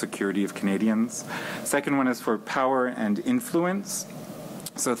better for security of Canadians. Second one is for power and influence.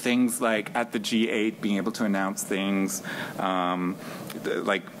 So things like at the G8 being able to announce things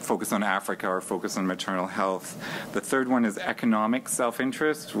like focus on Africa or focus on maternal health. The third one is economic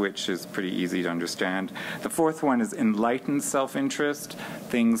self-interest, which is pretty easy to understand. The fourth one is enlightened self-interest,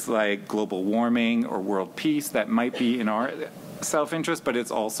 things like global warming or world peace that might be in our self-interest, but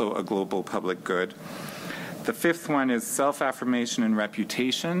it's also a global public good. The fifth one is self-affirmation and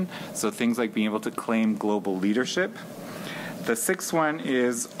reputation, so things like being able to claim global leadership. The sixth one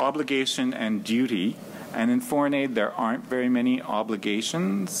is obligation and duty, and in foreign aid there aren't very many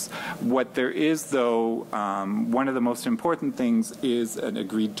obligations. What there is, though, one of the most important things is an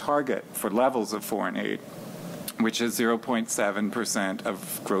agreed target for levels of foreign aid, which is 0.7%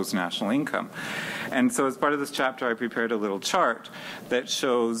 of gross national income. And so as part of this chapter I prepared a little chart that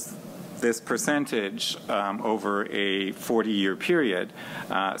shows this percentage over a 40-year period.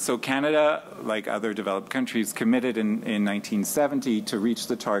 So Canada, like other developed countries, committed in 1970 to reach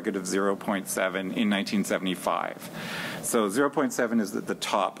the target of 0.7 in 1975. So 0.7 is at the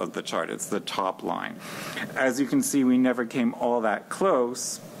top of the chart. It's the top line. As you can see, we never came all that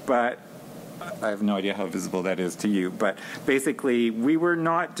close, but I have no idea how visible that is to you, but basically we were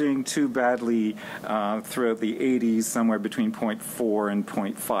not doing too badly throughout the 80s, somewhere between 0.4 and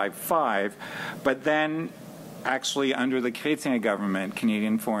 0.55, but then actually under the Chrétien government,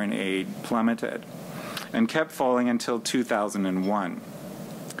 Canadian foreign aid plummeted and kept falling until 2001.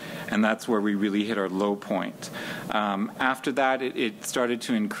 And that's where we really hit our low point. After that, it started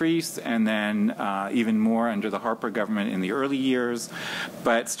to increase, and then even more under the Harper government in the early years.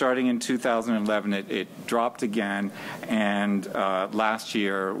 But starting in 2011, it dropped again, and last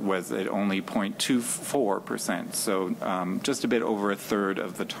year was at only 0.24%, so just a bit over a third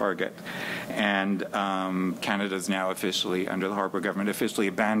of the target. And Canada's now officially, under the Harper government, officially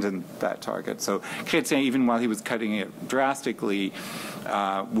abandoned that target. So Chrétien, even while he was cutting it drastically,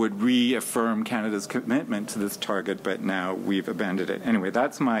 would reaffirm Canada's commitment to this target, but now we've abandoned it. Anyway,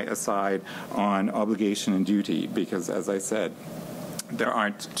 that's my aside on obligation and duty, because as I said, there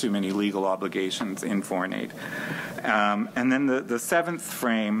aren't too many legal obligations in foreign aid. And then the seventh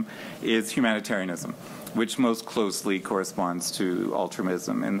frame is humanitarianism, which most closely corresponds to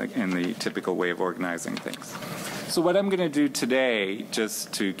altruism in the typical way of organizing things. So what I'm going to do today,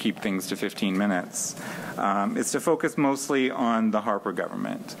 just to keep things to 15 minutes, is to focus mostly on the Harper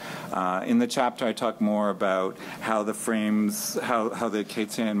government. In the chapter, I talk more about how the frames, how the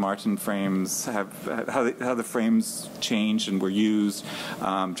Chrétien and Martin frames how the frames changed and were used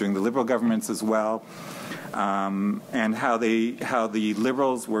during the Liberal governments as well. And how the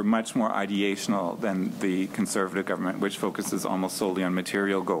Liberals were much more ideational than the Conservative government, which focuses almost solely on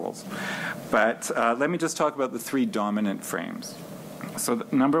material goals. But let me just talk about the three dominant frames. So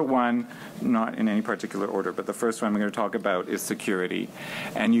number one, not in any particular order, but the first one I'm going to talk about is security.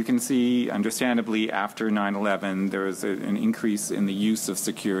 And you can see, understandably, after 9/11, there was an increase in the use of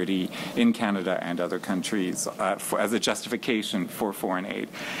security in Canada and other countries as a justification for foreign aid.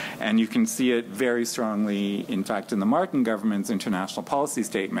 And you can see it very strongly, in fact, in the Martin government's international policy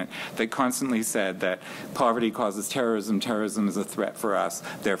statement that constantly said that poverty causes terrorism, terrorism is a threat for us,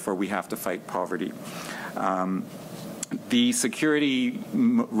 therefore we have to fight poverty. The security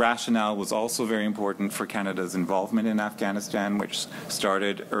rationale was also very important for Canada's involvement in Afghanistan, which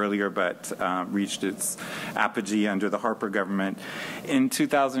started earlier but reached its apogee under the Harper government. In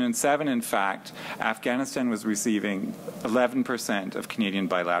 2007, in fact, Afghanistan was receiving 11% of Canadian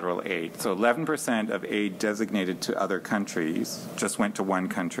bilateral aid. So 11% of aid designated to other countries just went to one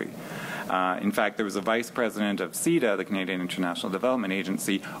country. In fact, there was a vice president of CEDA, the Canadian International Development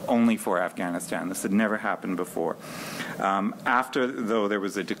Agency, only for Afghanistan. This had never happened before. After, though, there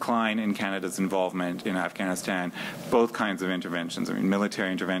was a decline in Canada's involvement in Afghanistan, both kinds of interventions, I mean,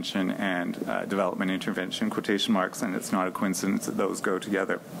 military intervention and development intervention, quotation marks, and it's not a coincidence that those go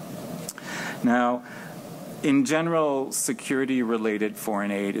together. Now, in general, security-related foreign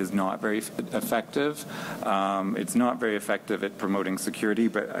aid is not very effective. It's not very effective at promoting security,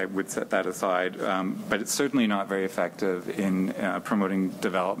 but I would set that aside. But it's certainly not very effective in promoting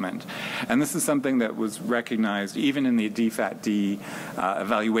development. And this is something that was recognized even in the DFAT-D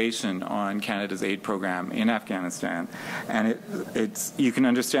evaluation on Canada's aid program in Afghanistan. And you can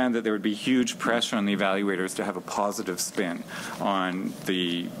understand that there would be huge pressure on the evaluators to have a positive spin on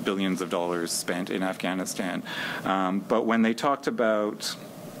the billions of dollars spent in Afghanistan. But when they talked about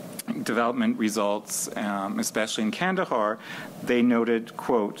development results, especially in Kandahar, they noted,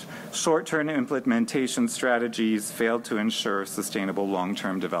 quote, short-term implementation strategies failed to ensure sustainable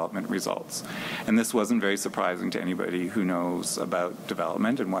long-term development results. And this wasn't very surprising to anybody who knows about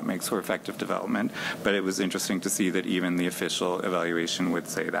development and what makes for effective development, but it was interesting to see that even the official evaluation would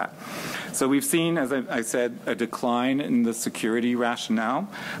say that. So we've seen, as I said, a decline in the security rationale,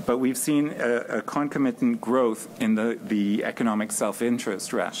 but we've seen a concomitant growth in the economic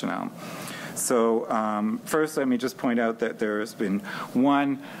self-interest rationale. So first, let me just point out that there has been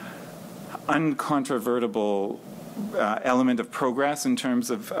one uncontrovertible element of progress in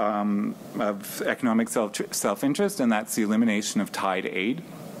terms of economic self-interest, and that's the elimination of tied aid.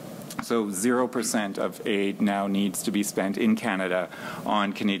 So 0% of aid now needs to be spent in Canada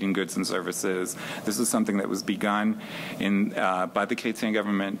on Canadian goods and services. This is something that was begun by the Chrétien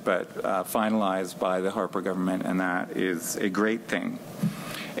government, but finalized by the Harper government, and that is a great thing.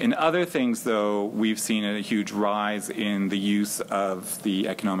 In other things, though, we've seen a huge rise in the use of the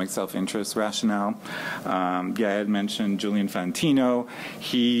economic self-interest rationale. I had mentioned Julian Fantino.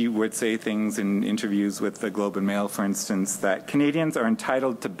 He would say things in interviews with the Globe and Mail, for instance, that Canadians are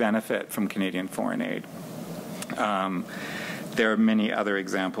entitled to benefit from Canadian foreign aid. there are many other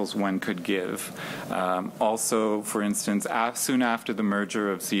examples one could give. Also, for instance, soon after the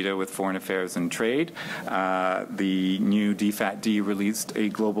merger of CETA with Foreign Affairs and Trade, the new DFAT-D released a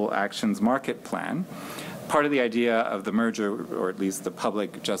Global Actions Market Plan. Part of the idea of the merger, or at least the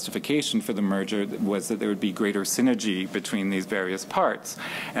public justification for the merger, was that there would be greater synergy between these various parts.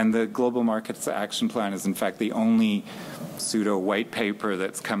 And the Global Markets Action Plan is, in fact, the only pseudo-white paper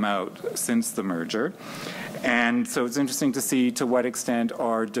that's come out since the merger. And so it's interesting to see to what extent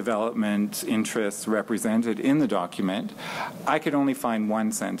are development interests represented in the document. I could only find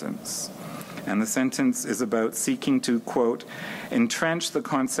one sentence. And the sentence is about seeking to, quote, entrench the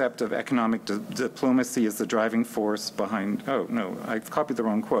concept of economic diplomacy as the driving force behind, oh, no, I've copied the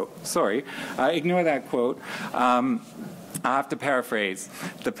wrong quote. Sorry. Ignore that quote. I have to paraphrase.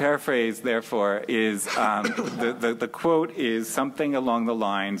 The paraphrase, therefore, is the quote is something along the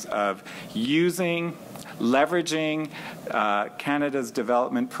lines of leveraging Canada's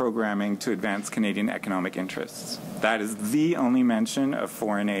development programming to advance Canadian economic interests. That is the only mention of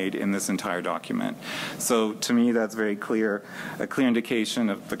foreign aid in this entire document. So to me, that's very clear, a clear indication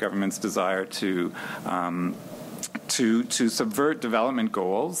of the government's desire to subvert development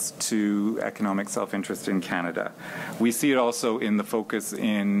goals to economic self-interest in Canada. We see it also in the focus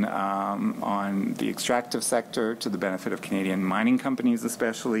on the extractive sector to the benefit of Canadian mining companies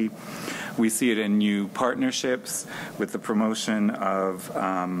especially. We see it in new partnerships with the promotion of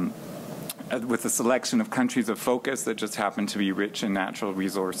with the selection of countries of focus that just happen to be rich in natural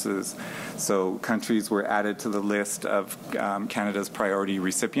resources. So countries were added to the list of Canada's priority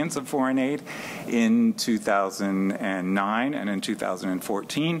recipients of foreign aid in 2009 and in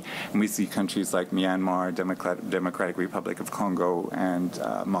 2014. And we see countries like Myanmar, Democratic Republic of Congo, and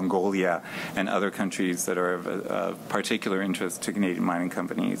Mongolia, and other countries that are of particular interest to Canadian mining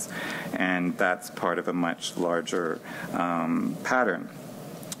companies. And that's part of a much larger pattern.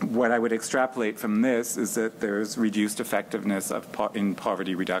 What I would extrapolate from this is that there's reduced effectiveness in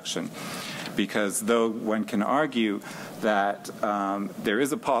poverty reduction, because though one can argue that there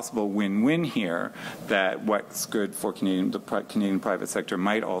is a possible win-win here, that what's good for the Canadian private sector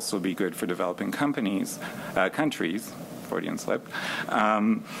might also be good for developing countries. Freudian slip.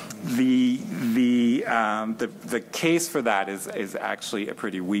 The case for that is actually a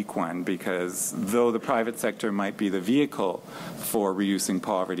pretty weak one, because though the private sector might be the vehicle for reducing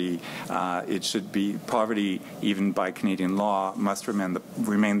poverty, it should be poverty, even by Canadian law, must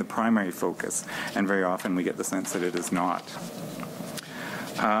remain the primary focus, and very often we get the sense that it is not.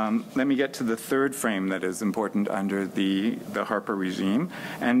 Let me get to the third frame that is important under the Harper regime,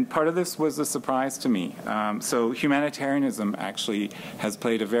 and part of this was a surprise to me. So humanitarianism actually has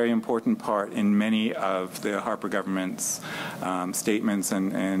played a very important part in many of the Harper government's statements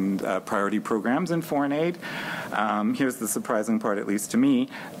and priority programs in foreign aid. Here's the surprising part, at least to me,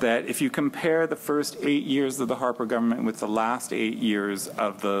 that if you compare the first 8 years of the Harper government with the last 8 years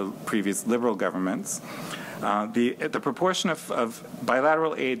of the previous Liberal governments, the proportion of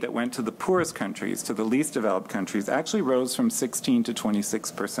bilateral aid that went to the poorest countries, to the least developed countries, actually rose from 16 to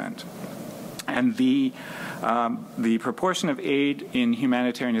 26%. And the proportion of aid in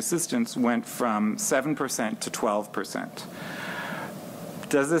humanitarian assistance went from 7% to 12%.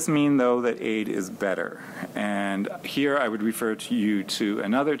 Does this mean, though, that aid is better? And here I would refer to you to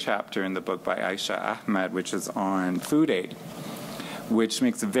another chapter in the book by Aisha Ahmed, which is on food aid, which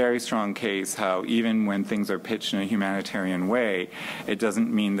makes a very strong case how even when things are pitched in a humanitarian way, it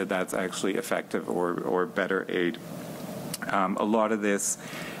doesn't mean that that's actually effective or better aid. A lot of this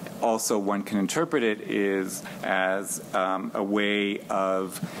also, one can interpret it as a way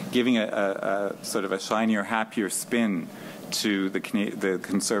of giving a sort of a shinier, happier spin to the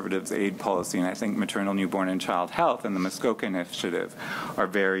Conservatives' aid policy, and I think maternal, newborn, and child health and the Muskoka Initiative are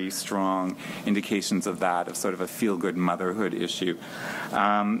very strong indications of that, of sort of a feel-good motherhood issue.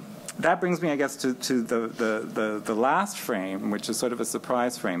 That brings me, I guess, to the last frame, which is sort of a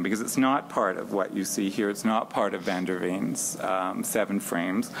surprise frame, because it's not part of what you see here. It's not part of Van der Veen's 7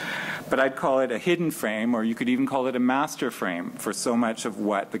 frames. But I'd call it a hidden frame, or you could even call it a master frame for so much of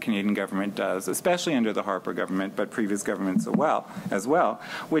what the Canadian government does, especially under the Harper government, but previous governments as well,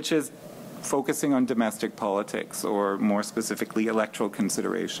 which is focusing on domestic politics, or more specifically, electoral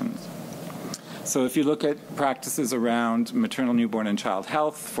considerations. So if you look at practices around maternal, newborn, and child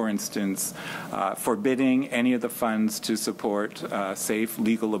health, for instance, forbidding any of the funds to support safe,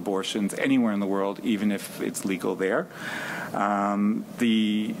 legal abortions anywhere in the world, even if it's legal there.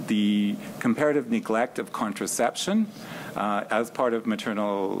 The comparative neglect of contraception, as part of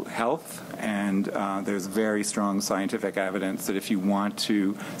maternal health, and there's very strong scientific evidence that if you want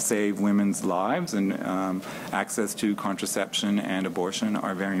to save women's lives, and access to contraception and abortion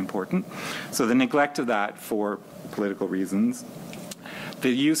are very important. So the neglect of that for political reasons, the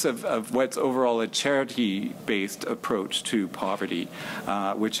use of what's overall a charity-based approach to poverty,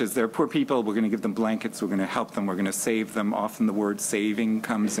 which is they're poor people, we're going to give them blankets, we're going to help them, we're going to save them. Often the word saving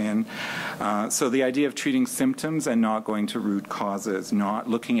comes in. So the idea of treating symptoms and not going to root causes, not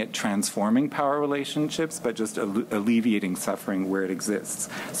looking at transforming power relationships, but just alleviating suffering where it exists.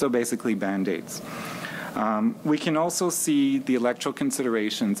 So basically Band-Aids. We can also see the electoral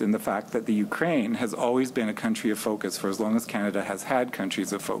considerations in the fact that the Ukraine has always been a country of focus for as long as Canada has had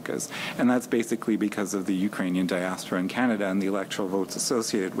countries of focus, and that's basically because of the Ukrainian diaspora in Canada and the electoral votes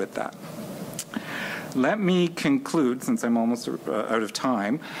associated with that. Let me conclude, since I'm almost out of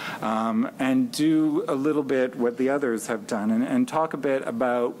time, and do a little bit what the others have done, and talk a bit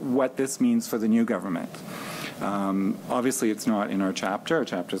about what this means for the new government. Obviously, it's not in our chapter. Our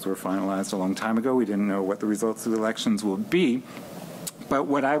chapters were finalized a long time ago. We didn't know what the results of the elections will be. But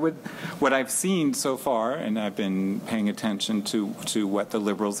what I've seen so far, and I've been paying attention to what the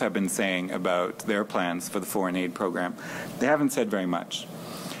Liberals have been saying about their plans for the foreign aid program, they haven't said very much.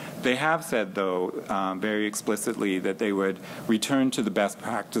 They have said, though, very explicitly that they would return to the best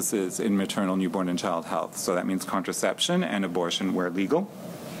practices in maternal, newborn, and child health. So that means contraception and abortion where legal.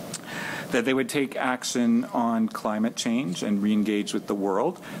 That they would take action on climate change and re-engage with the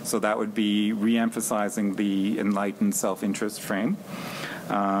world. So that would be re-emphasizing the enlightened self-interest frame,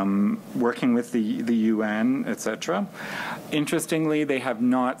 working with the UN, etc. Interestingly, they have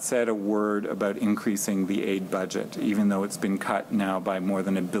not said a word about increasing the aid budget, even though it's been cut now by more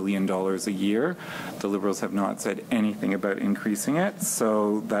than $1 billion a year. The Liberals have not said anything about increasing it,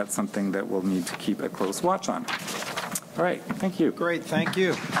 so that's something that we'll need to keep a close watch on. All right, thank you. Great, thank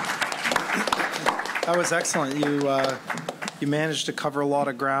you. That was excellent. You managed to cover a lot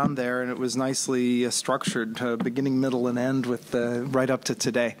of ground there, and it was nicely structured, beginning, middle, and end with right up to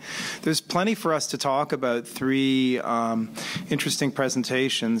today. There's plenty for us to talk about, three interesting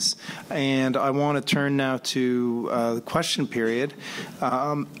presentations, and I want to turn now to the question period.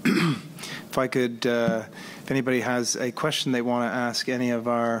 If I could, if anybody has a question they want to ask any of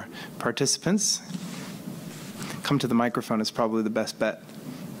our participants, come to the microphone is probably the best bet.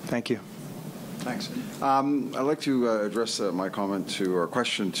 Thank you. Thanks. I'd like to address my comment to, or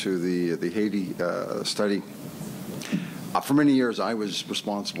question to the Haiti study. For many years, I was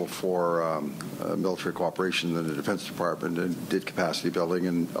responsible for military cooperation in the Defense Department and did capacity building,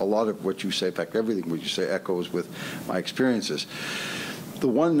 and a lot of what you say, in fact, everything what you say echoes with my experiences. The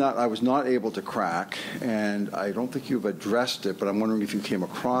one that I was not able to crack, and I don't think you've addressed it, but I'm wondering if you came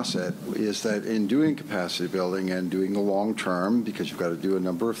across it, is that in doing capacity building and doing the long term, because you've got to do a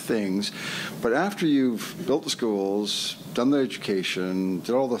number of things, but after you've built the schools, done the education,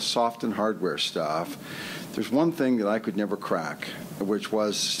 did all the soft and hardware stuff, there's one thing that I could never crack, which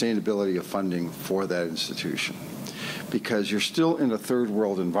was sustainability of funding for that institution. Because you're still in a third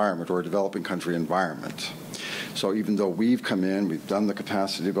world environment or a developing country environment. So even though we've come in, we've done the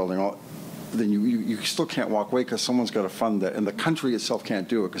capacity building, then you still can't walk away because someone's got to fund that, and the country itself can't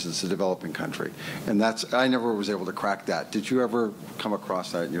do it because it's a developing country. And that's, I never was able to crack that. Did you ever come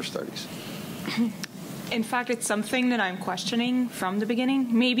across that in your studies? In fact, it's something that I'm questioning from the beginning.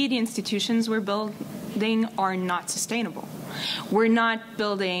 Maybe the institutions we're building are not sustainable. We're not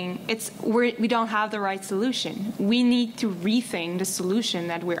building, we don't have the right solution. We need to rethink the solution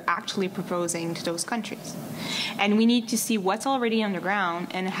that we're actually proposing to those countries. And we need to see what's already on the ground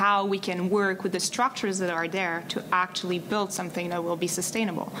and how we can work with the structures that are there to actually build something that will be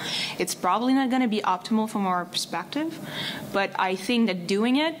sustainable. It's probably not going to be optimal from our perspective, but I think that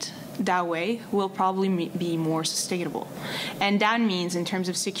doing it that way will probably be more sustainable. And that means, in terms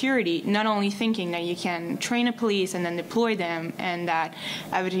of security, not only thinking that you can train a police and then deploy them and that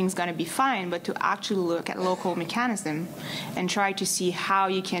everything's going to be fine, but to actually look at local mechanism and try to see how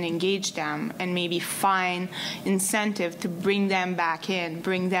you can engage them and maybe find incentive to bring them back in,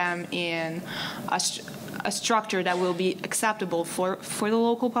 bring them in a structure that will be acceptable for the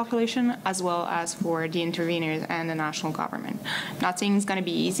local population as well as for the interveners and the national government. Not saying it's going to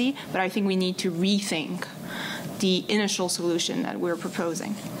be easy, but I think we need to rethink the initial solution that we're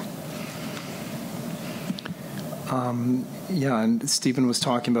proposing. Yeah, and Stephen was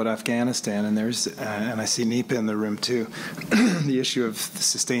talking about Afghanistan, and and I see Nipa in the room too. The issue of the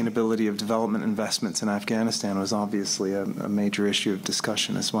sustainability of development investments in Afghanistan was obviously a major issue of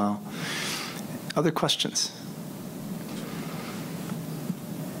discussion as well. Other questions?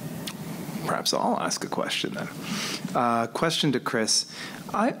 perhaps I'll ask a question then. Question to Chris.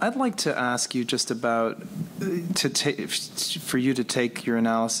 I'd like to ask you just about for you to take your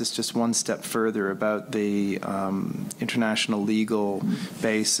analysis just one step further about the international legal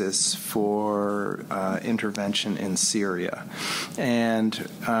basis for intervention in Syria, and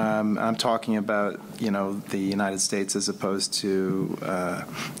I'm talking about the United States as opposed to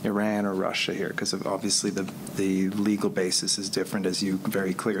Iran or Russia here, because obviously the legal basis is different, as you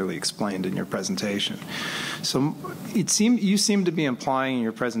very clearly explained in your presentation. So you seem to be implying in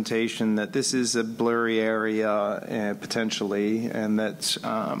your presentation that this is a blurry area potentially, and that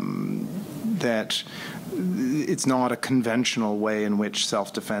it's not a conventional way in which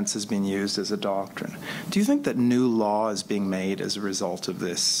self-defense is being used as a doctrine. Do you think that new law is being made as a result of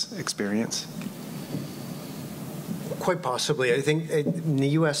this experience? Quite possibly. I think in the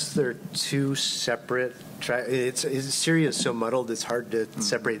U.S. there are two separate Syria is so muddled it's hard to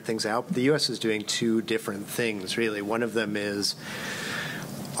separate things out. But the U.S. is doing two different things, really. One of them is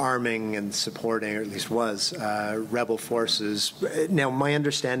arming and supporting, or at least was, rebel forces. Now, my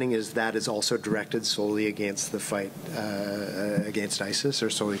understanding is that is also directed solely against the fight against ISIS, or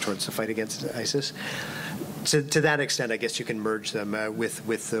solely towards the fight against ISIS. To that extent, I guess you can merge them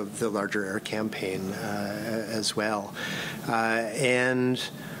with the larger air campaign as well. And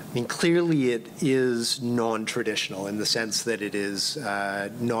I mean, clearly it is non-traditional in the sense that it is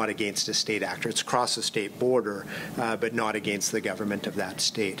not against a state actor. It's across a state border, but not against the government of that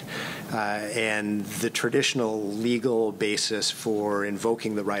state. And the traditional legal basis for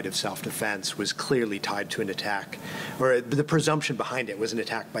invoking the right of self-defense was clearly tied to an attack, or the presumption behind it was an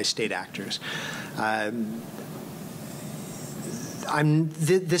attack by state actors.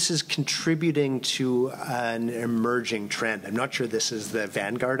 This is contributing to an emerging trend. I'm not sure this is the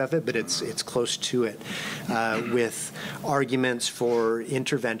vanguard of it, but it's close to it, with arguments for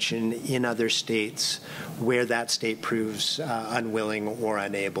intervention in other states where that state proves unwilling or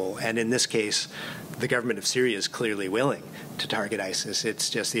unable. And in this case, the government of Syria is clearly willing to target ISIS.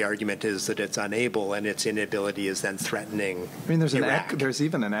 It's just the argument is that it's unable, and its inability is then threatening. I mean, there's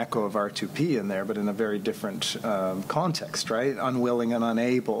even an echo of R2P in there, but in a very different context, right? Unwilling and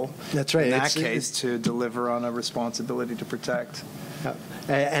unable. That's right. In that case, to deliver on a responsibility to protect.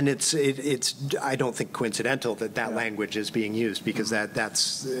 And it's I don't think coincidental that language is being used, because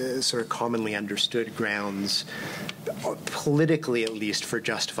that's sort of commonly understood grounds, politically at least, for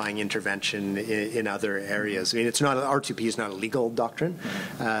justifying intervention in other areas. I mean, R2P is not a legal doctrine,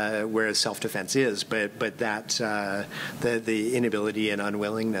 whereas self-defense is, but that the inability and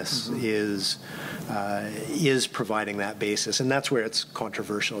unwillingness is providing that basis, and that's where it's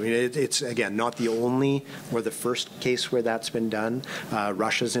controversial. I mean, it's again not the only or the first case where that's been done.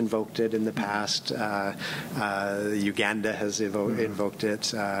 Russia's invoked it in the past. Uganda has invoked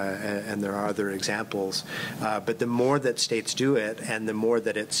it, and there are other examples. But the more that states do it, and the more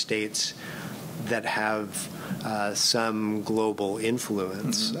that it's states that have some global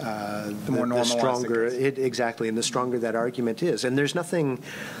influence, the stronger exactly, and the stronger that argument is. And there's nothing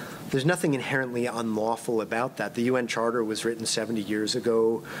inherently unlawful about that. The UN Charter was written 70 years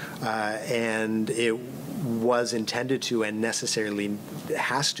ago, and it was intended to and necessarily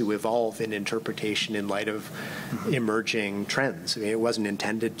has to evolve in interpretation in light of emerging trends. I mean, it wasn't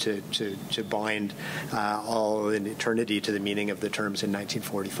intended to bind all in eternity to the meaning of the terms in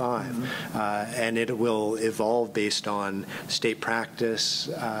 1945. And it will evolve based on state practice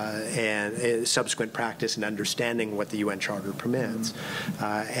and subsequent practice and understanding what the UN Charter permits.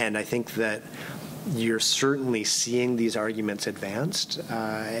 And I think that you're certainly seeing these arguments advanced,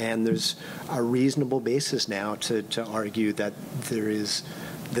 and there's a reasonable basis now to argue that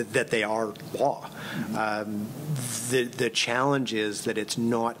that they are law. The challenge is that it's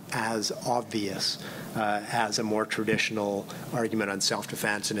not as obvious as a more traditional argument on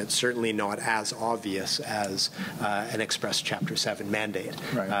self-defense, and it's certainly not as obvious as an express Chapter 7 mandate,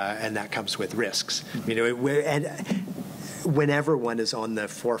 and that comes with risks. Whenever one is on the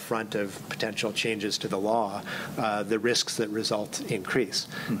forefront of potential changes to the law, the risks that result increase,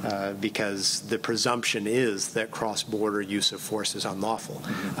 because the presumption is that cross-border use of force is unlawful,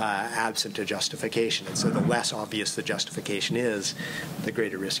 absent a justification. And so the less obvious the justification is, the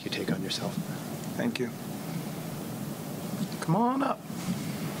greater risk you take on yourself. Thank you. Come on up.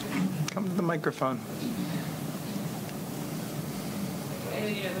 Come to the microphone.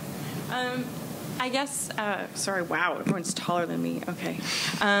 I guess, sorry, wow, everyone's taller than me. Okay.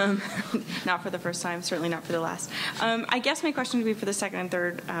 Not for the first time, certainly not for the last. I guess my question would be for the second and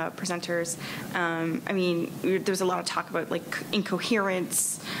third presenters. I mean, there was a lot of talk about, like,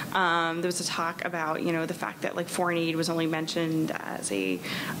 incoherence. There was a talk about, you know, the fact that, like, foreign aid was only mentioned as a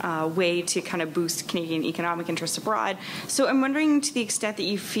way to kind of boost Canadian economic interests abroad. So I'm wondering, to the extent that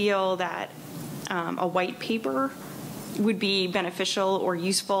you feel that a white paper would be beneficial or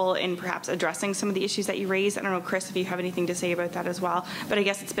useful in perhaps addressing some of the issues that you raised. I don't know, Chris, if you have anything to say about that as well. But I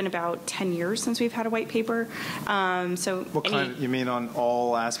guess it's been about 10 years since we've had a white paper. So what kind you mean on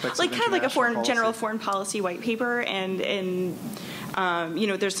all aspects? Like of kind of like a general policy? foreign policy white paper, and you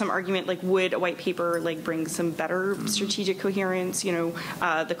know, there's some argument like, would a white paper like bring some better strategic coherence? You know,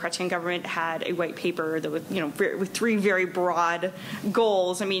 the Chrétien government had a white paper that was, you know, with 3 very broad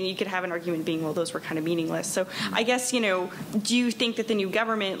goals. I mean, you could have an argument being, well, those were kind of meaningless. So I guess, you know, do you think that the new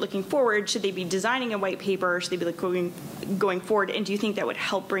government, looking forward, should they be designing a white paper? Should they be like going forward? And do you think that would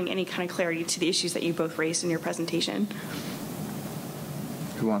help bring any kind of clarity to the issues that you both raised in your presentation?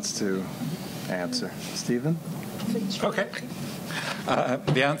 Who wants to answer? Stephen? Okay.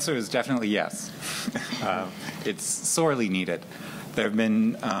 The answer is definitely yes. It's sorely needed. There have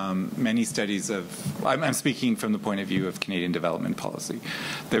been many studies of, I'm speaking from the point of view of Canadian development policy.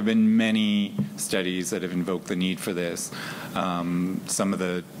 There have been many studies that have invoked the need for this. Some of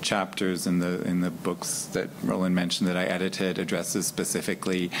the chapters in the books that Roland mentioned that I edited addresses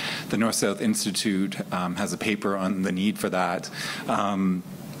specifically. The North-South Institute has a paper on the need for that.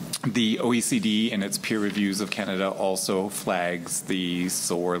 The OECD in its peer reviews of Canada also flags the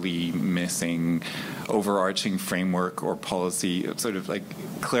sorely missing overarching framework or policy, sort of like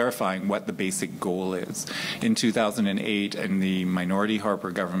clarifying what the basic goal is. In 2008, in the minority Harper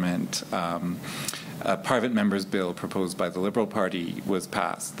government, a private member's bill proposed by the Liberal Party was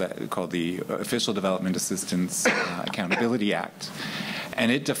passed that called the Official Development Assistance Accountability Act. And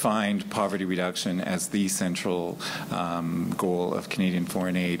it defined poverty reduction as the central goal of Canadian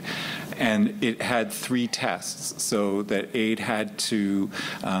foreign aid. And it had 3 tests, so that aid had to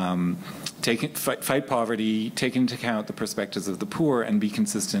fight poverty, take into account the perspectives of the poor, and be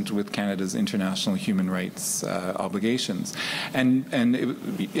consistent with Canada's international human rights obligations. And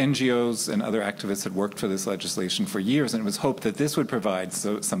NGOs and other activists had worked for this legislation for years, and it was hoped that this would provide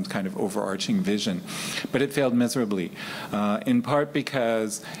some kind of overarching vision. But it failed miserably, in part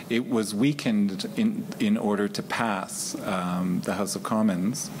because it was weakened in order to pass the House of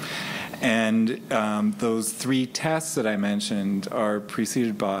Commons. And those 3 tests that I mentioned are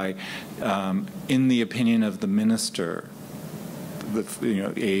preceded by, in the opinion of the minister,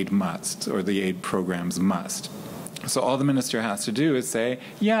 the aid must, or the aid programs must. So all the minister has to do is say,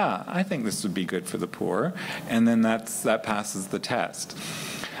 yeah, I think this would be good for the poor, and then that passes the test.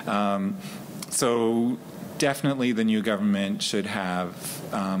 So definitely the new government should have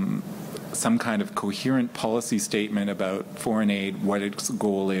some kind of coherent policy statement about foreign aid, what its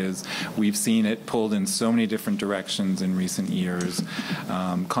goal is. We've seen it pulled in so many different directions in recent years.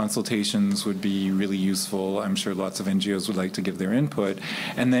 Consultations would be really useful. I'm sure lots of NGOs would like to give their input.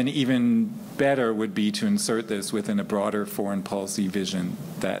 And then even better would be to insert this within a broader foreign policy vision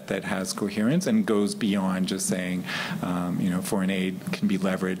that has coherence and goes beyond just saying, foreign aid can be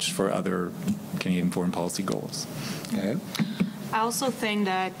leveraged for other Canadian foreign policy goals. Okay. I also think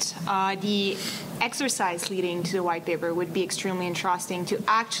that the exercise leading to the white paper would be extremely interesting to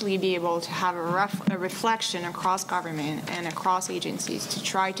actually be able to have a reflection across government and across agencies to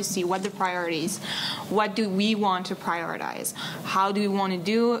try to see what the priorities, what do we want to prioritize, how do we want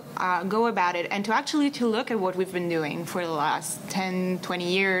to go about it, and to look at what we've been doing for the last 10,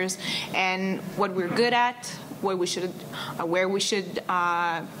 20 years and what we're good at, where we should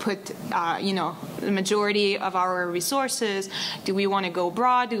put, the majority of our resources. Do we want to go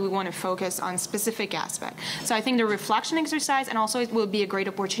broad? Do we want to focus on specific aspect? So I think the reflection exercise, and also it will be a great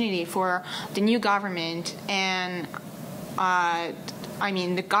opportunity for the new government and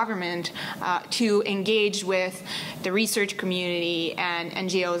the government to engage with the research community and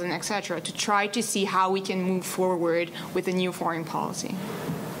NGOs and et cetera to try to see how we can move forward with a new foreign policy.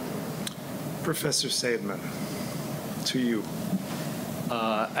 Professor Seidman, to you.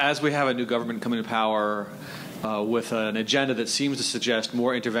 As we have a new government coming to power with an agenda that seems to suggest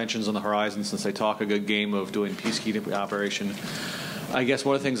more interventions on the horizon, since they talk a good game of doing peacekeeping operation, I guess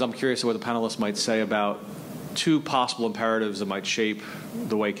one of the things I'm curious what the panelists might say about 2 possible imperatives that might shape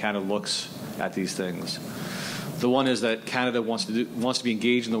the way Canada looks at these things. The one is that Canada wants to be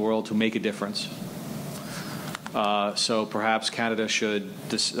engaged in the world to make a difference. So perhaps Canada should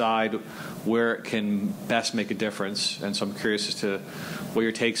decide where it can best make a difference. And so I'm curious as to what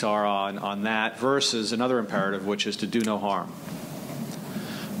your takes are on that versus another imperative, which is to do no harm.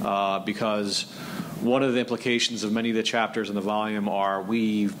 Because one of the implications of many of the chapters in the volume are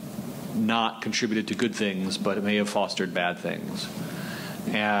we've not contributed to good things, but it may have fostered bad things.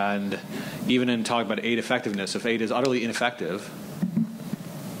 And even in talking about aid effectiveness, if aid is utterly ineffective,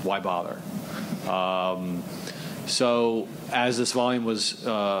 why bother? So as this volume was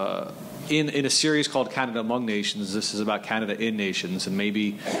in a series called Canada Among Nations, this is about Canada in Nations, and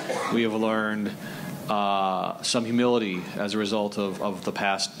maybe we have learned some humility as a result of the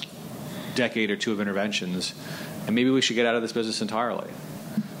past decade or two of interventions, and maybe we should get out of this business entirely.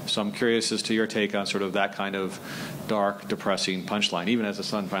 So I'm curious as to your take on sort of that kind of dark, depressing punchline, even as the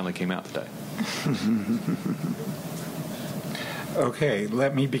sun finally came out today. Okay,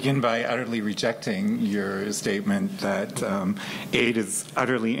 let me begin by utterly rejecting your statement that aid is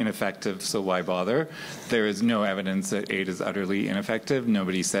utterly ineffective, so why bother? There is no evidence that aid is utterly ineffective.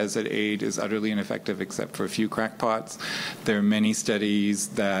 Nobody says that aid is utterly ineffective except for a few crackpots. There are many studies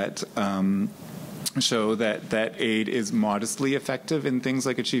that show that aid is modestly effective in things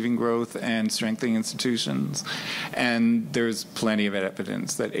like achieving growth and strengthening institutions. And there's plenty of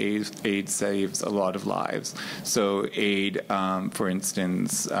evidence that aid saves a lot of lives. So aid, for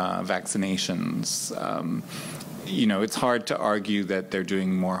instance, vaccinations, it's hard to argue that they're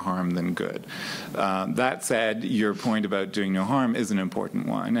doing more harm than good. That said, your point about doing no harm is an important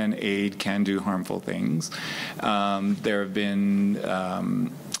one, and aid can do harmful things. There have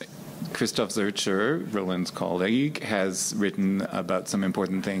been Christoph Zurcher, Roland's colleague, has written about some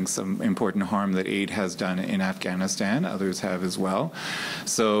important things, some important harm that aid has done in Afghanistan. Others have as well.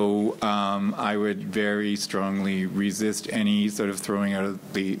 So I would very strongly resist any sort of throwing out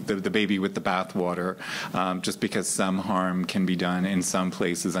of the baby with the bathwater, just because some harm can be done in some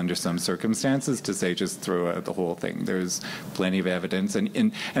places under some circumstances, to say just throw out the whole thing. There's plenty of evidence.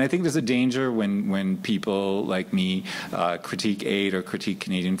 And I think there's a danger when people like me critique aid or critique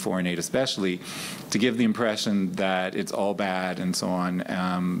Canadian foreign aid especially, to give the impression that it's all bad and so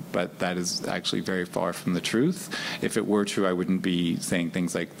on, but that is actually very far from the truth. If it were true, I wouldn't be saying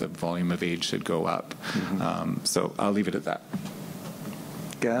things like the volume of aid should go up. So I'll leave it at that.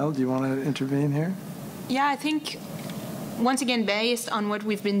 Gail, do you want to intervene here? Yeah, I think, once again, based on what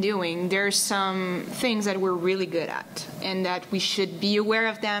we've been doing, there's some things that we're really good at and that we should be aware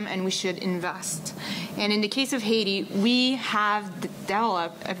of them and we should invest. And in the case of Haiti, we have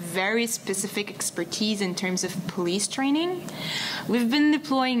developed a very specific expertise in terms of police training. We've been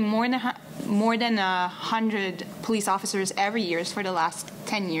deploying more than 100 police officers every year for the last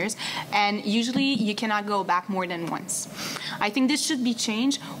 10 years, and usually you cannot go back more than once. I think this should be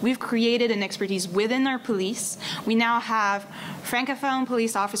changed. We've created an expertise within our police. We now have Francophone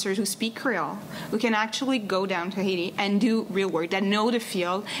police officers who speak Creole, who can actually go down to Haiti and do real work, that know the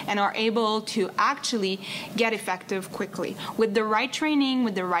field and are able to actually get effective quickly. With the right training,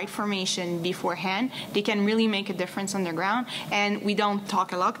 with the right formation beforehand, they can really make a difference on the ground. And we don't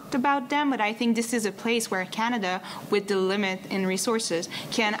talk a lot about them, but I think this is a place where Canada, with the limit in resources,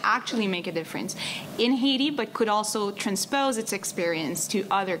 can actually make a difference in Haiti, but could also transpose its experience to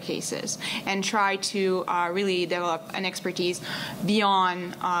other cases and try to really develop an expertise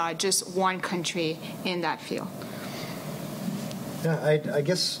beyond just one country in that field. Yeah, I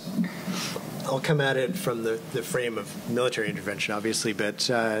guess I'll come at it from the frame of military intervention, obviously, but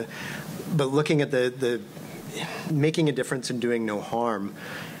looking at the making a difference and doing no harm,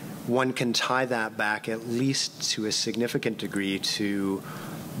 one can tie that back at least to a significant degree to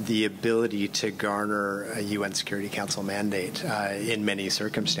the ability to garner a UN Security Council mandate in many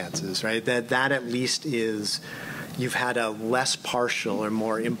circumstances, right? That at least is, you've had a less partial or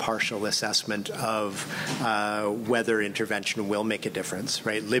more impartial assessment of whether intervention will make a difference,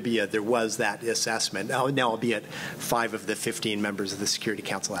 right? Libya, there was that assessment. Now, albeit 5 of the 15 members of the Security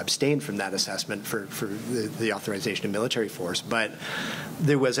Council abstained from that assessment for the authorization of military force, but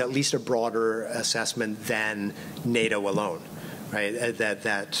there was at least a broader assessment than NATO alone. Right,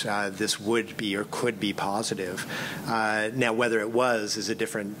 that this would be or could be positive. Now, whether it was is a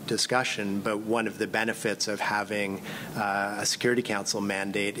different discussion, but one of the benefits of having a Security Council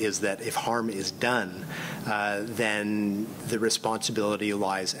mandate is that if harm is done, then the responsibility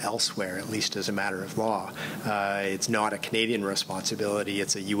lies elsewhere, at least as a matter of law. It's not a Canadian responsibility;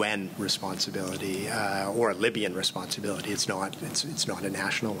 it's a UN responsibility or a Libyan responsibility. It's not a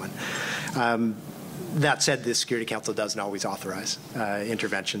national one. That said, the Security Council doesn't always authorize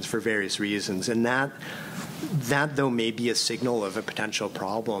interventions for various reasons, and that That, though, may be a signal of a potential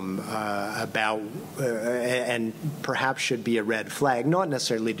problem and perhaps should be a red flag, not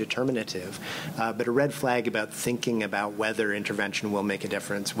necessarily determinative, but a red flag about thinking about whether intervention will make a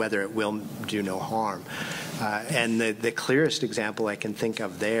difference, whether it will do no harm. And the clearest example I can think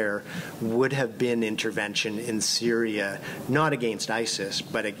of there would have been intervention in Syria, not against ISIS,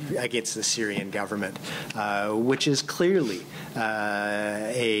 but against the Syrian government, which is clearly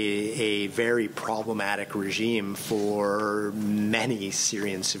a very problematic regime for many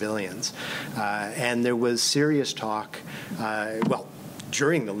Syrian civilians. And there was serious talk,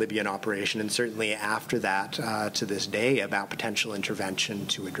 during the Libyan operation and certainly after that to this day about potential intervention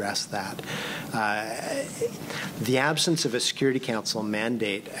to address that. The absence of a Security Council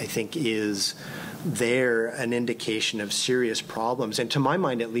mandate, I think, is there an indication of serious problems, and to my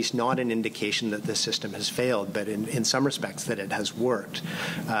mind at least not an indication that the system has failed, but in some respects that it has worked.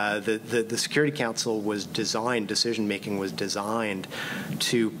 The Security Council was designed, decision-making was designed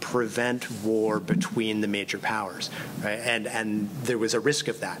to prevent war between the major powers, right? And there was a risk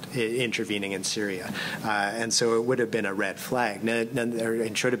of that intervening in Syria. And so it would have been a red flag,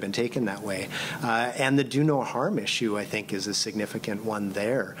 and should have been taken that way. And the do no harm issue, I think, is a significant one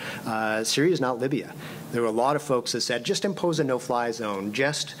there. Syria is not Libya. There were a lot of folks that said, just impose a no-fly zone,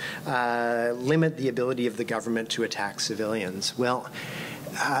 just limit the ability of the government to attack civilians. Well,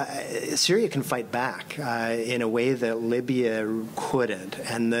 Syria can fight back in a way that Libya couldn't,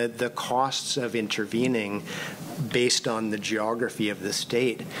 and the costs of intervening based on the geography of the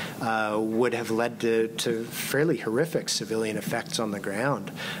state would have led to fairly horrific civilian effects on the ground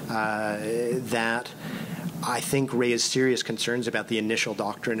that I think raised serious concerns about the initial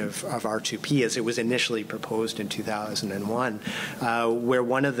doctrine of R2P as it was initially proposed in 2001, where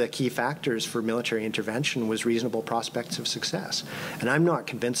one of the key factors for military intervention was reasonable prospects of success. And I'm not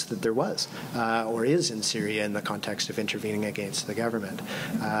convinced that there was or is in Syria in the context of intervening against the government.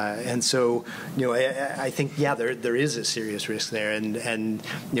 And so, I think, there is a serious risk there. And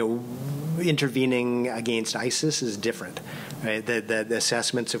intervening against ISIS is different. Right? The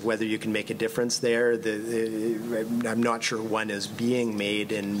assessments of whether you can make a difference there, I'm not sure one is being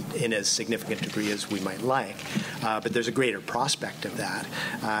made in as significant degree as we might like. But there's a greater prospect of that.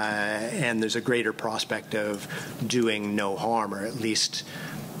 And there's a greater prospect of doing no harm, or at least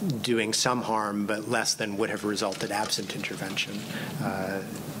doing some harm, but less than would have resulted absent intervention.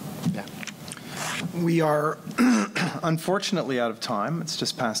 We are unfortunately out of time. It's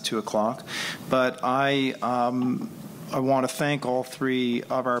just past 2 o'clock. But I want to thank all three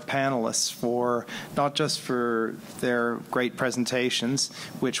of our panelists for not just for their great presentations,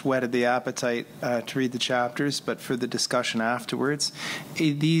 which whetted the appetite to read the chapters, but for the discussion afterwards.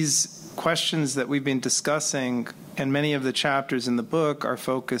 These questions that we've been discussing and many of the chapters in the book are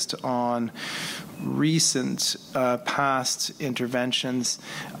focused on recent past interventions,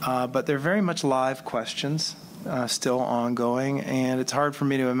 but they're very much live questions, still ongoing, and it's hard for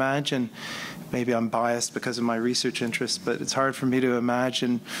me to imagine, maybe I'm biased because of my research interests, but it's hard for me to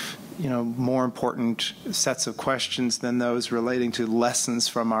imagine more important sets of questions than those relating to lessons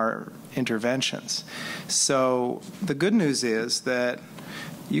from our interventions. So the good news is that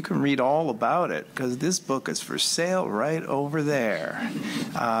you can read all about it because this book is for sale right over there.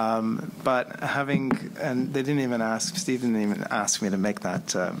 But and they didn't even ask, Steve didn't even ask me to make that,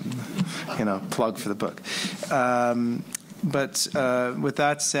 plug for the book. But with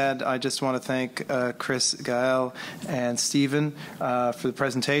that said, I just want to thank Chris, Gael, and Stephen for the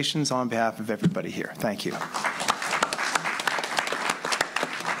presentations on behalf of everybody here. Thank you.